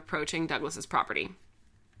of him approaching Douglas's property.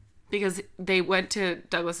 Because they went to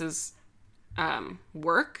Douglas's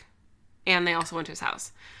work, and they also went to his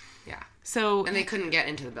house. Yeah. So, and they couldn't get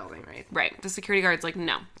into the building, right? Right. The security guard's like,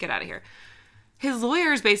 no, get out of here. His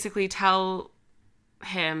lawyers basically tell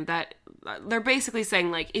him that they're basically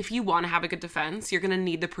saying, like, if you want to have a good defense, you're going to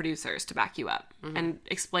need the producers to back you up and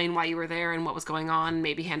explain why you were there and what was going on,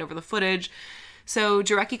 maybe hand over the footage. So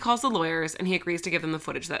Jarecki calls the lawyers and he agrees to give them the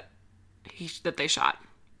footage that they shot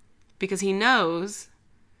because he knows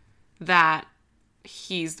that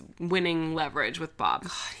he's winning leverage with Bob.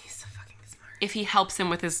 God, he's so fucking smart. If he helps him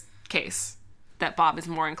with his case, that Bob is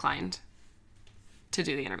more inclined to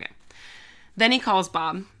do the interview. Then he calls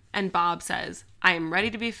Bob, and Bob says, I am ready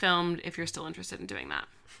to be filmed if you're still interested in doing that.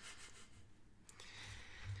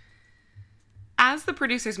 As the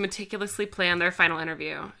producers meticulously plan their final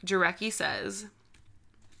interview, Jarecki says,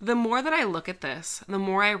 the more that I look at this, the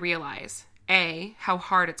more I realize, A, how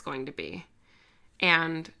hard it's going to be,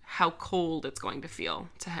 and how cold it's going to feel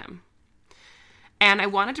to him. And I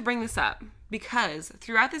wanted to bring this up because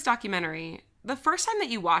throughout this documentary, the first time that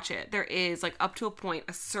you watch it, there is, like, up to a point,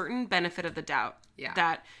 a certain benefit of the doubt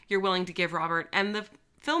that you're willing to give Robert. And the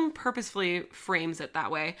film purposefully frames it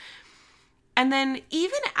that way. And then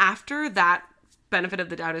even after that benefit of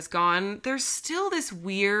the doubt is gone, there's still this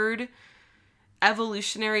weird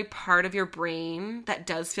evolutionary part of your brain that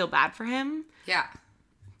does feel bad for him. Yeah.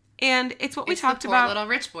 And it's what we It's talked the poor about. little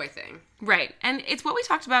rich boy thing. Right. And it's what we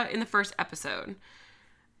talked about in the first episode.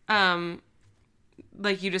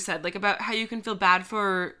 Like you just said, like, about how you can feel bad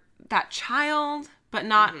for that child, but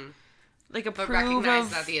not like approve But recognize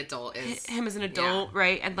of that the adult is him as an adult,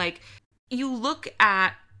 right? And like you look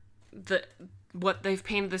at what they've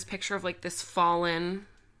painted this picture of, like, this fallen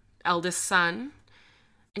eldest son,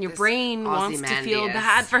 and your brain wants to feel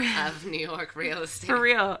bad for him. Of New York real estate. For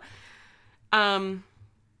real. And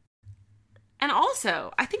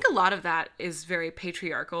also, I think a lot of that is very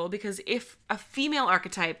patriarchal, because if a female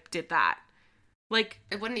archetype did that, like,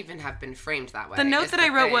 it wouldn't even have been framed that way. the note that I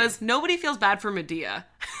wrote was, nobody feels bad for Medea.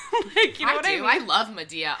 Like, you know what I mean? I love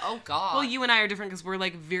Medea. Oh, God. Well, you and I are different because we're,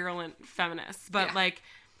 like, virulent feminists. But, like,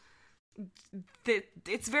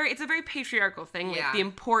 it's a very patriarchal thing. Like, the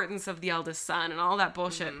importance of the eldest son and all that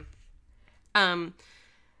bullshit. And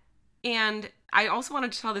I also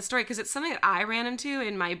wanted to tell this story because it's something that I ran into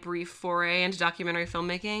in my brief foray into documentary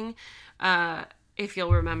filmmaking. if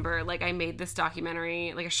you'll remember, like, I made this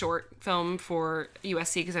documentary, like a short film for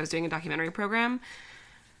USC because I was doing a documentary program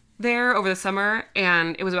there over the summer,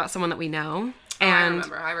 and it was about someone that we know. And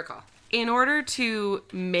I recall. in order to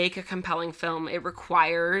make a compelling film, it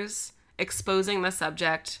requires exposing the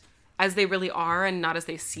subject as they really are and not as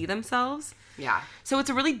they see themselves. Yeah. So it's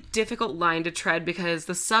a really difficult line to tread because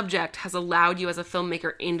the subject has allowed you as a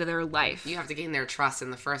filmmaker into their life. You have to gain their trust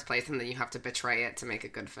in the first place, and then you have to betray it to make a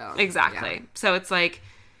good film. Exactly. Yeah. So it's like,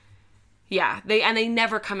 yeah, they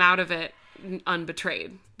never come out of it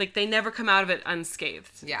unbetrayed. Like, they never come out of it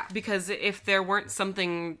unscathed. Yeah. Because if there weren't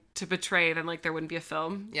something to betray, then, like, there wouldn't be a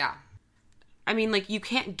film. Yeah. I mean, like, you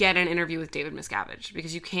can't get an interview with David Miscavige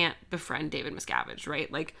because you can't befriend David Miscavige,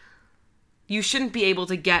 right? Like, you shouldn't be able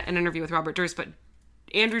to get an interview with Robert Durst, but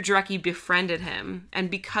Andrew Jarecki befriended him, and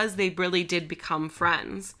because they really did become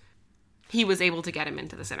friends, he was able to get him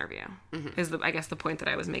into this interview, is, I guess, the point that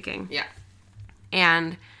I was making. Yeah.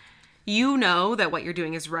 And you know that what you're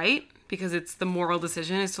doing is right, because it's the moral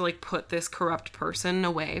decision is to, like, put this corrupt person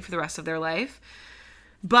away for the rest of their life.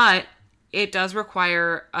 But it does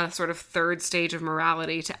require a sort of third stage of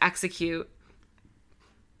morality to execute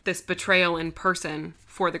this betrayal in person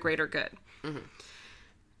for the greater good. Mm-hmm.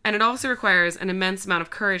 And it also requires an immense amount of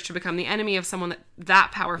courage to become the enemy of someone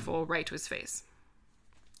that powerful right to his face.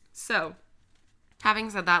 So, having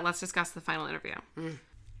said that, let's discuss the final interview.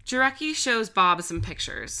 Jarecki shows Bob some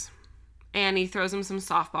pictures, and he throws him some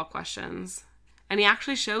softball questions. And he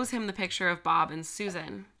actually shows him the picture of Bob and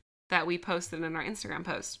Susan that we posted in our Instagram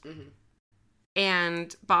post. Mm-hmm.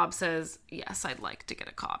 And Bob says, yes, I'd like to get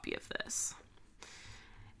a copy of this.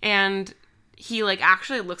 And he, like,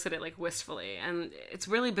 actually looks at it, like, wistfully, and it's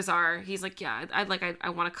really bizarre. He's like, yeah, I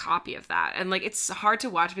want a copy of that. And, like, it's hard to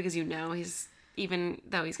watch because, you know, even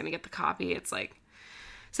though he's gonna get the copy, it's like...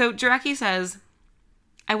 So Jarecki says,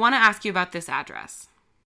 I want to ask you about this address.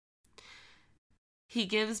 He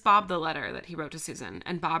gives Bob the letter that he wrote to Susan,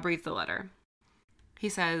 and Bob reads the letter. He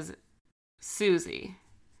says, Susie,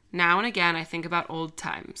 now and again I think about old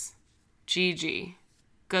times. GG.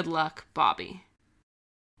 Good luck, Bobby.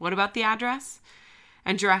 What about the address?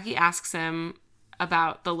 And Jarecki asks him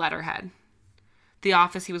about the letterhead, the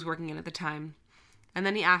office he was working in at the time. And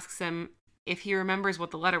then he asks him if he remembers what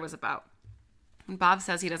the letter was about. And Bob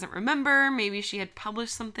says he doesn't remember. Maybe she had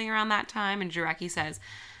published something around that time. And Jarecki says,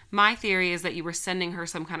 my theory is that you were sending her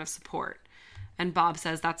some kind of support. And Bob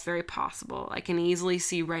says, that's very possible. I can easily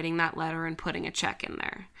see writing that letter and putting a check in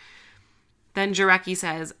there. Then Jarecki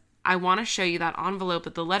says, I want to show you that envelope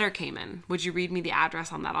that the letter came in. Would you read me the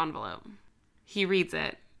address on that envelope? He reads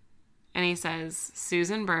it, and he says,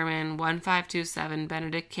 Susan Berman, 1527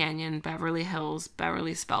 Benedict Canyon, Beverly Hills,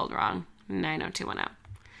 Beverly spelled wrong, 90210.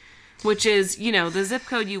 Which is, you know, the zip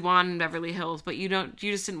code you want in Beverly Hills, but you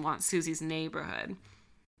just didn't want Susie's neighborhood.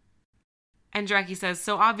 And Jarecki says,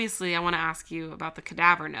 so obviously I want to ask you about the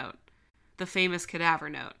cadaver note, the famous cadaver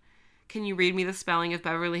note. Can you read me the spelling of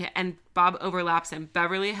Beverly? And Bob overlaps him.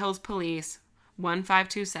 Beverly Hills Police,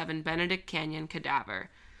 1527 Benedict Canyon, cadaver.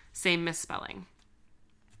 Same misspelling.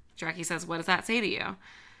 Jarecki says, what does that say to you?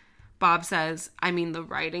 Bob says, I mean, the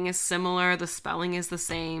writing is similar, the spelling is the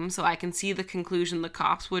same, so I can see the conclusion the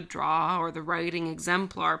cops would draw, or the writing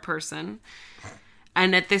exemplar person.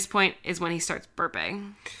 And at this point is when he starts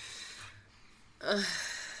burping.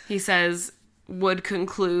 He says, would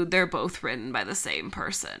conclude they're both written by the same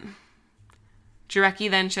person.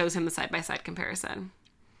 Jarecki then shows him the side-by-side comparison.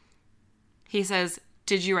 He says,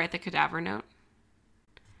 did you write the cadaver note?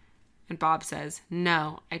 And Bob says,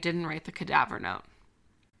 no, I didn't write the cadaver note.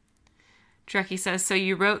 Jarecki says, so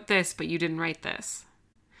you wrote this, but you didn't write this.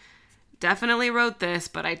 Definitely wrote this,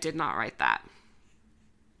 but I did not write that.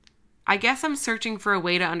 I guess I'm searching for a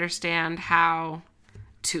way to understand how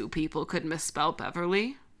two people could misspell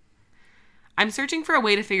Beverly. I'm searching for a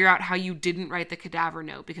way to figure out how you didn't write the cadaver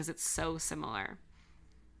note because it's so similar.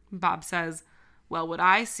 Bob says, well, what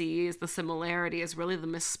I see is the similarity is really the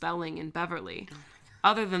misspelling in Beverly.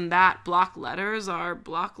 Other than that, block letters are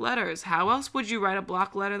block letters. How else would you write a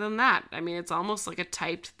block letter than that? I mean, it's almost like a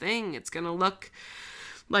typed thing. It's going to look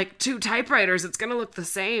like two typewriters. It's going to look the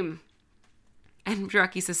same. And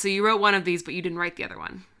Jarecki says, so you wrote one of these, but you didn't write the other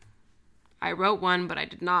one. I wrote one, but I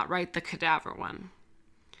did not write the cadaver one.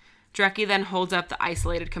 Jarecki then holds up the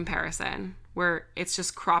isolated comparison, where it's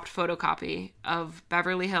just cropped photocopy of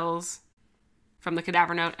Beverly Hills from the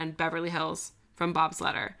cadaver note and Beverly Hills from Bob's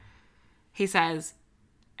letter. He says,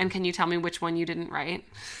 and can you tell me which one you didn't write?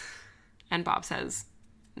 And Bob says,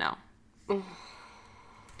 no.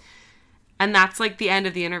 And that's like the end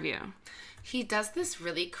of the interview. He does this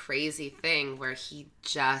really crazy thing where he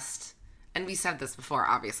just and we said this before,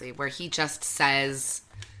 obviously, where he just says,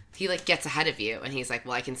 he like gets ahead of you, and he's like,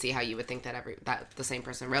 well, I can see how you would think that the same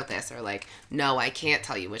person wrote this, or like, no, I can't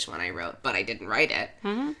tell you which one I wrote, but I didn't write it.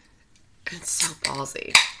 Mm-hmm. It's so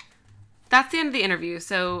ballsy. That's the end of the interview.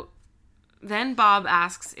 So then Bob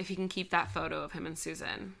asks if he can keep that photo of him and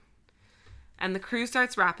Susan. And the crew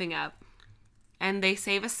starts wrapping up. And they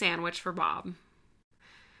save a sandwich for Bob.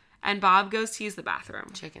 And Bob goes to use the bathroom.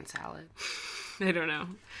 Chicken salad. I don't know.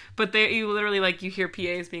 But you literally, like, you hear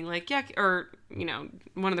PAs being like, yeah, or, you know,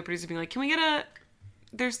 one of the producers being like, can we get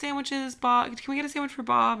there's sandwiches, Bob. Can we get a sandwich for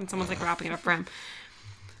Bob? And someone's, like, wrapping it up for him.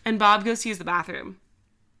 And Bob goes to use the bathroom.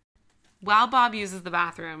 While Bob uses the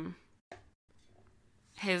bathroom,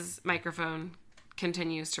 his microphone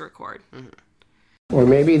continues to record. Mm-hmm. Or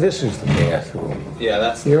maybe this is the bathroom. Yeah,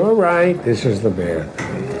 that's... You're right, this is the bathroom.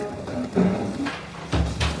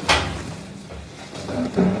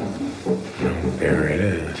 There it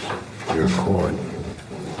is. You're caught.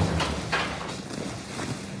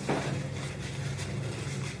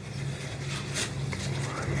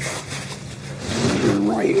 You're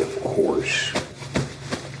right, of course.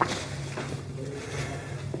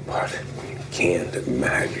 But you can't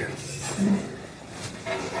imagine.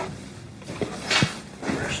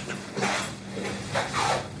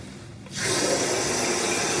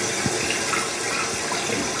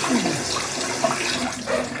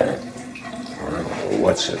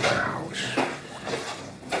 What's in the house?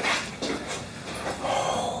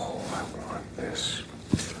 Oh, I want this.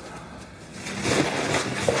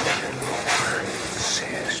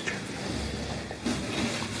 Disaster.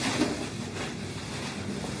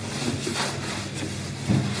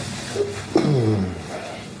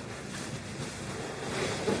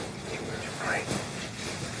 He was right. I was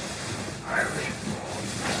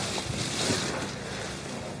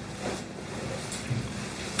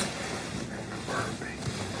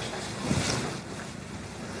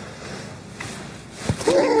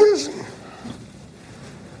Listen,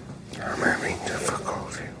 I'm having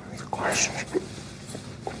difficulty with the question.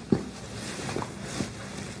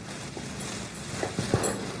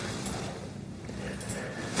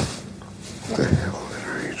 What the hell did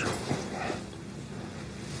I do?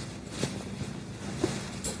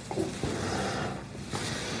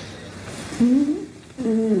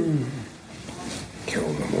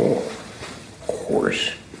 Kill them all, of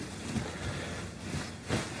course.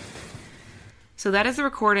 So that is the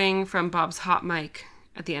recording from Bob's hot mic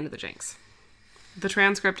at the end of the Jinx. The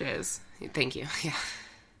transcript is... Thank you. Yeah.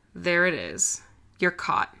 There it is. You're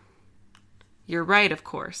caught. You're right, of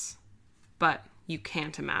course. But you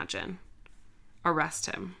can't imagine. Arrest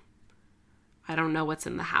him. I don't know what's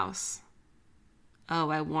in the house. Oh,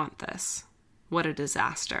 I want this. What a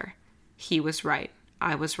disaster. He was right.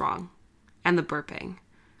 I was wrong. And the burping.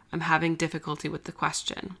 I'm having difficulty with the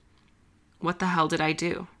question. What the hell did I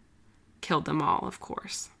do? Killed them all, of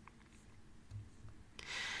course.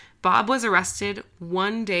 Bob was arrested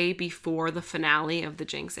one day before the finale of The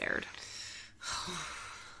Jinx aired.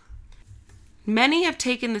 Many have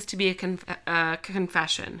taken this to be a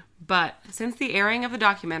confession, but since the airing of the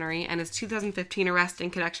documentary and his 2015 arrest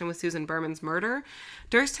in connection with Susan Berman's murder,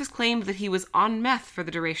 Durst has claimed that he was on meth for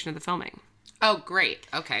the duration of the filming. Oh, great.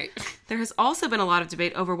 Okay. There has also been a lot of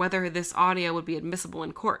debate over whether this audio would be admissible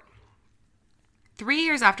in court. 3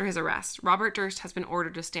 years after his arrest, Robert Durst has been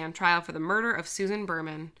ordered to stand trial for the murder of Susan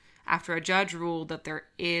Berman after a judge ruled that there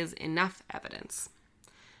is enough evidence.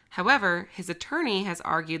 However, his attorney has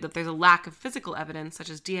argued that there's a lack of physical evidence, such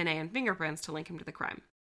as DNA and fingerprints, to link him to the crime.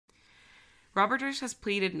 Robert Durst has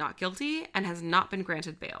pleaded not guilty and has not been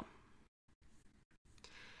granted bail.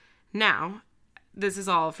 Now, this is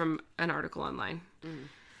all from an article online.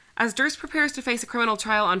 As Durst prepares to face a criminal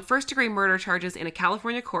trial on first-degree murder charges in a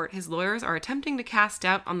California court, his lawyers are attempting to cast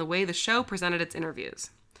doubt on the way the show presented its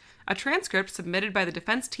interviews. A transcript submitted by the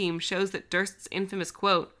defense team shows that Durst's infamous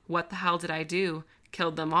quote, "What the hell did I do?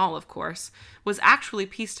 Killed them all, of course," was actually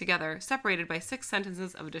pieced together, separated by 6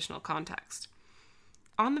 sentences of additional context.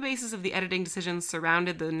 On the basis of the editing decisions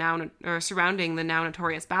surrounding the now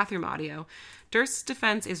notorious bathroom audio, Durst's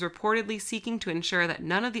defense is reportedly seeking to ensure that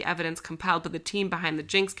none of the evidence compiled by the team behind the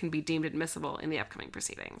Jinx can be deemed admissible in the upcoming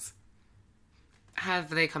proceedings.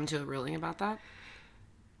 Have they come to a ruling about that?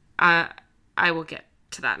 I will get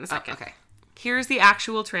to that in a second. Oh, okay. Here's the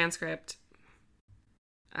actual transcript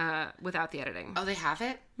without the editing. Oh, they have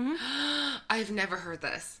it? Mm-hmm. I've never heard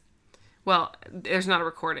this. Well, there's not a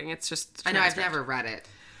recording. It's just I know, I've never read it.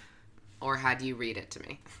 Or had you read it to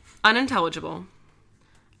me. Unintelligible.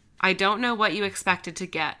 I don't know what you expected to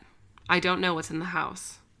get. I don't know what's in the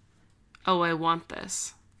house. Oh, I want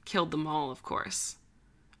this. Killed them all, of course.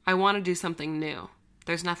 I want to do something new.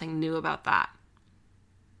 There's nothing new about that.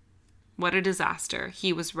 What a disaster.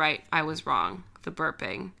 He was right. I was wrong. The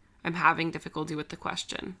burping. I'm having difficulty with the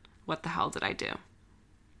question. What the hell did I do?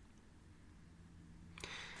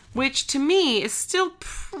 Which, to me, is still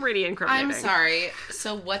pretty incriminating. I'm sorry.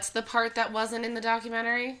 So what's the part that wasn't in the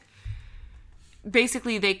documentary?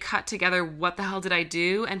 Basically, they cut together what the hell did I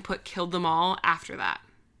do and put killed them all after that.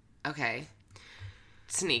 Okay.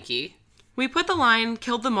 Sneaky. We put the line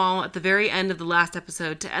killed them all at the very end of the last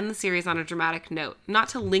episode to end the series on a dramatic note, not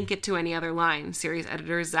to link it to any other line, series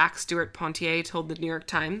editor Zach Stewart Pontier told the New York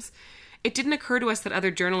Times. It didn't occur to us that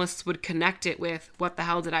other journalists would connect it with what the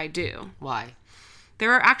hell did I do? Why?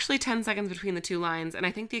 There are actually 10 seconds between the two lines, and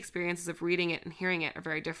I think the experiences of reading it and hearing it are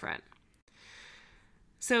very different.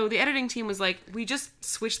 So the editing team was like, we just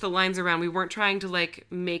switched the lines around. We weren't trying to, like,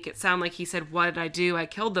 make it sound like he said, what did I do? I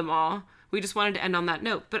killed them all. We just wanted to end on that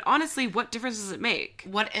note. But honestly, what difference does it make?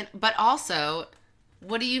 But also,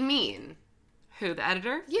 what do you mean? Who, the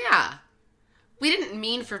editor? Yeah. We didn't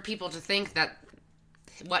mean for people to think that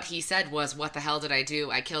what he said was, what the hell did I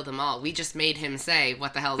do? I killed them all. We just made him say,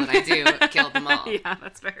 what the hell did I do? I killed them all. Yeah,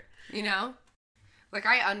 that's fair. You know? Like,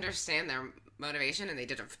 I understand their motivation, and they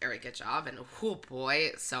did a very good job, and oh boy,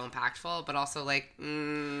 it's so impactful, but also, like, I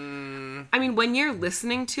mean, when you're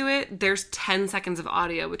listening to it, there's 10 seconds of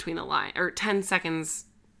audio between the line, or 10 seconds,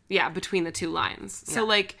 between the two lines. So,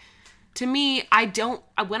 like, to me,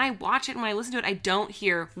 when I watch it and when I listen to it, I don't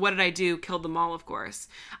hear, what did I do? Killed them all, of course.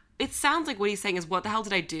 It sounds like what he's saying is, what the hell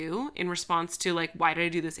did I do? In response to, like, why did I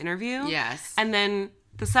do this interview? Yes. And then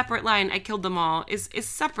the separate line, I killed them all, is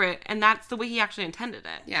separate, and that's the way he actually intended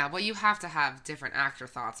it. Yeah, well, you have to have different actor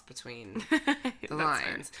thoughts between the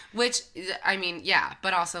lines. Fair. Which, I mean, yeah,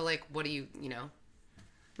 but also, like, what do you know?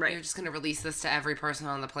 Right. You're just going to release this to every person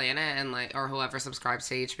on the planet, and, like, or whoever subscribes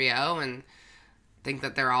to HBO, and think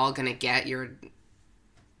that they're all going to get your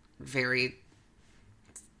very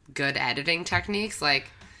good editing techniques?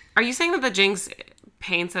 Like, are you saying that the Jinx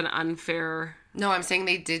paints an unfair... No, I'm saying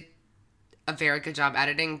they did a very good job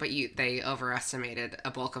editing, but they overestimated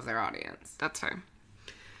a bulk of their audience. That's fair.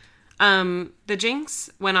 The Jinx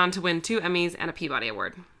went on to win 2 Emmys and a Peabody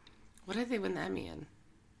Award. What did they win the Emmy in?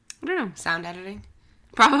 I don't know. Sound editing?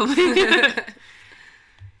 Probably.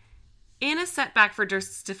 In a setback for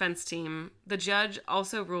Durst's defense team, the judge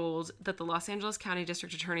also ruled that the Los Angeles County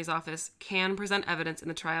District Attorney's Office can present evidence in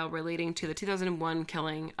the trial relating to the 2001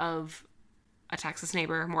 killing of a Texas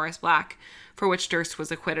neighbor, Morris Black, for which Durst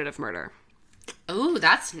was acquitted of murder. Oh,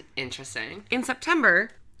 that's interesting. In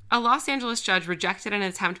September, a Los Angeles judge rejected an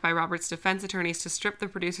attempt by Robert's defense attorneys to strip the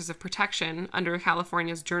producers of protection under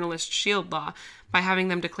California's journalist shield law by having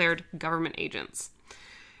them declared government agents.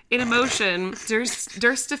 In a motion,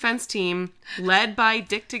 Durst's defense team, led by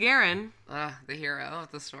Dick DeGuerin, the hero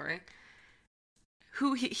of the story,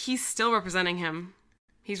 who he's still representing him.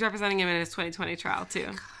 He's representing him in his 2020 trial, too.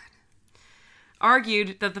 God.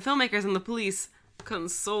 Argued that the filmmakers and the police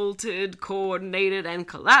consulted, coordinated, and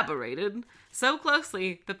collaborated so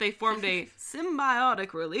closely that they formed a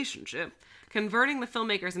symbiotic relationship, converting the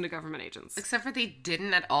filmmakers into government agents. Except for they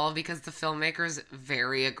didn't at all, because the filmmakers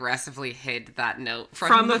very aggressively hid that note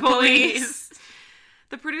from the police.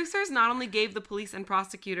 The producers not only gave the police and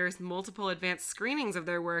prosecutors multiple advanced screenings of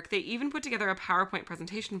their work, they even put together a PowerPoint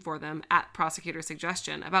presentation for them at prosecutor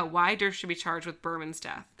suggestion about why Durst should be charged with Berman's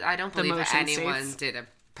death. I don't believe anyone did a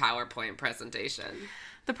PowerPoint presentation.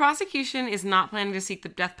 The prosecution is not planning to seek the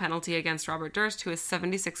death penalty against Robert Durst, who is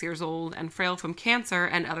 76 years old and frail from cancer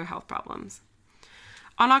and other health problems.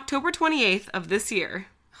 On October 28th of this year,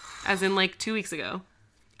 as in like 2 weeks ago,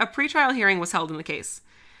 a pretrial hearing was held in the case.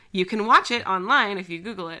 You can watch it online if you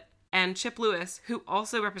Google it, and Chip Lewis, who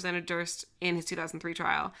also represented Durst in his 2003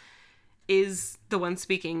 trial, is the one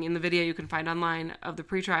speaking in the video you can find online of the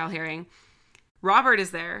pretrial hearing. Robert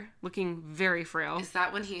is there, looking very frail. Is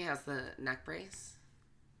that when he has the neck brace?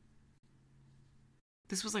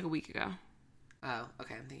 This was like a week ago. Oh,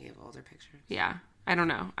 okay. I'm thinking of older pictures. Yeah. I don't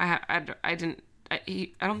know. I don't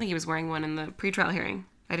think he was wearing one in the pretrial hearing.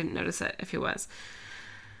 I didn't notice it if he was.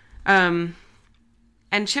 And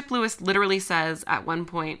Chip Lewis literally says at one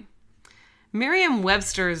point,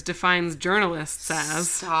 Merriam-Webster's defines journalists as...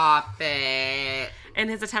 Stop it. In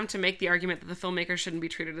his attempt to make the argument that the filmmakers shouldn't be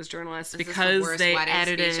treated as journalists because they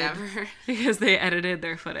edited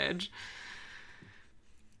their footage.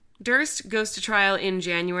 Durst goes to trial in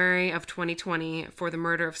January of 2020 for the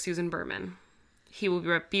murder of Susan Berman. He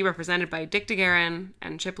will be represented by Dick DeGuerin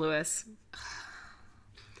and Chip Lewis.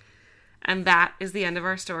 And that is the end of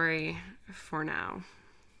our story for now.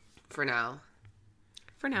 For now.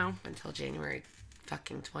 For now. Until January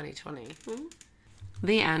fucking 2020.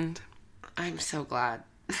 The end. I'm so glad.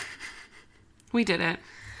 We did it.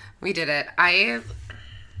 We did it.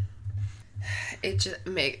 It just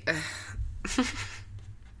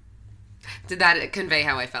Did that convey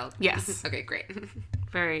how I felt? Yes. Okay, great.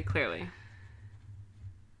 Very clearly.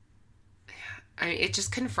 I mean, it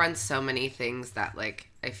just confronts so many things that, like,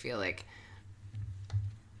 I feel like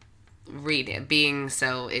being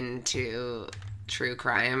so into true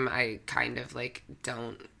crime, I kind of, like,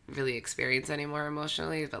 don't really experience anymore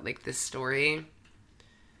emotionally. But, like, this story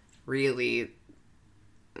really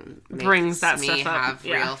brings that me stuff up. have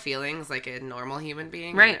real feelings like a normal human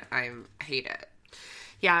being. Right. I hate it.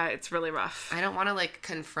 Yeah, it's really rough. I don't want to, like,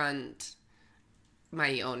 confront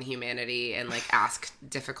my own humanity and, like, ask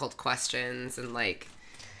difficult questions and, like...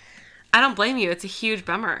 I don't blame you. It's a huge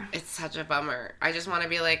bummer. It's such a bummer. I just want to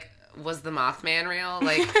be like, was the Mothman real?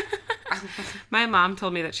 Like... My mom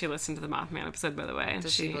told me that she listened to the Mothman episode, by the way. And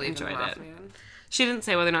Does she believe enjoyed in the it. Mothman? She didn't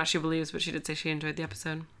say whether or not she believes, but she did say she enjoyed the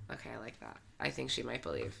episode. Okay, I like that. I think she might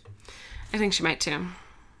believe. I think she might too.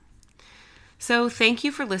 So thank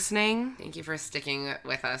you for listening. Thank you for sticking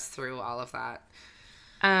with us through all of that.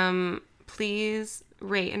 Please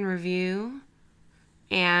rate and review.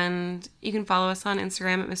 And you can follow us on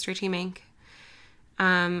Instagram at Mystery Team Inc.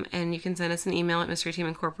 And you can send us an email at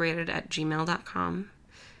mysteryteamincorporated@gmail.com.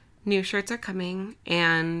 New shirts are coming,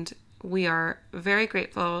 and we are very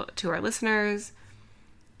grateful to our listeners.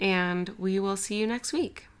 And we will see you next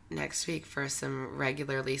week. Next week for some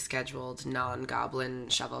regularly scheduled non-Goblin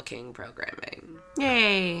Shovel King programming.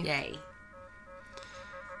 Yay! Yay.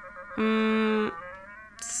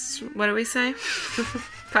 What do we say?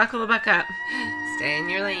 Buckle the buck up. Stay in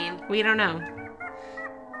your lane. We don't know.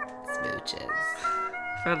 Smooches.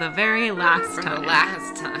 For the very last For time. the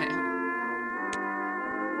last time.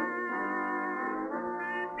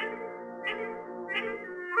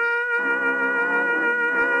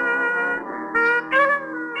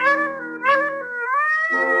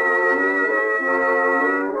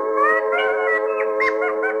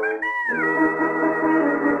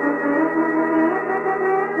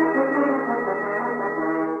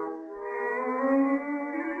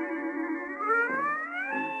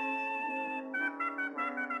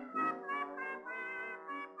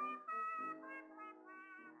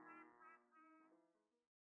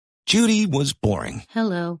 Judy was boring.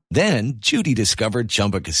 Hello. Then Judy discovered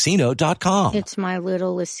ChumbaCasino.com. It's my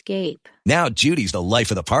little escape. Now Judy's the life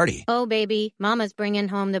of the party. Oh, baby, mama's bringing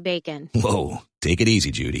home the bacon. Whoa, take it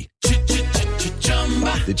easy, Judy.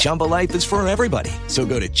 The Chumba life is for everybody. So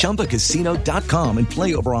go to ChumbaCasino.com and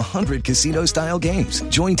play over 100 casino-style games.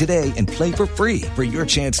 Join today and play for free for your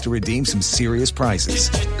chance to redeem some serious prizes.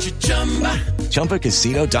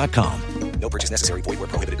 ChumbaCasino.com. No purchase necessary. Void where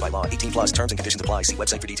prohibited by law. 18 plus terms and conditions apply. See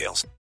website for details.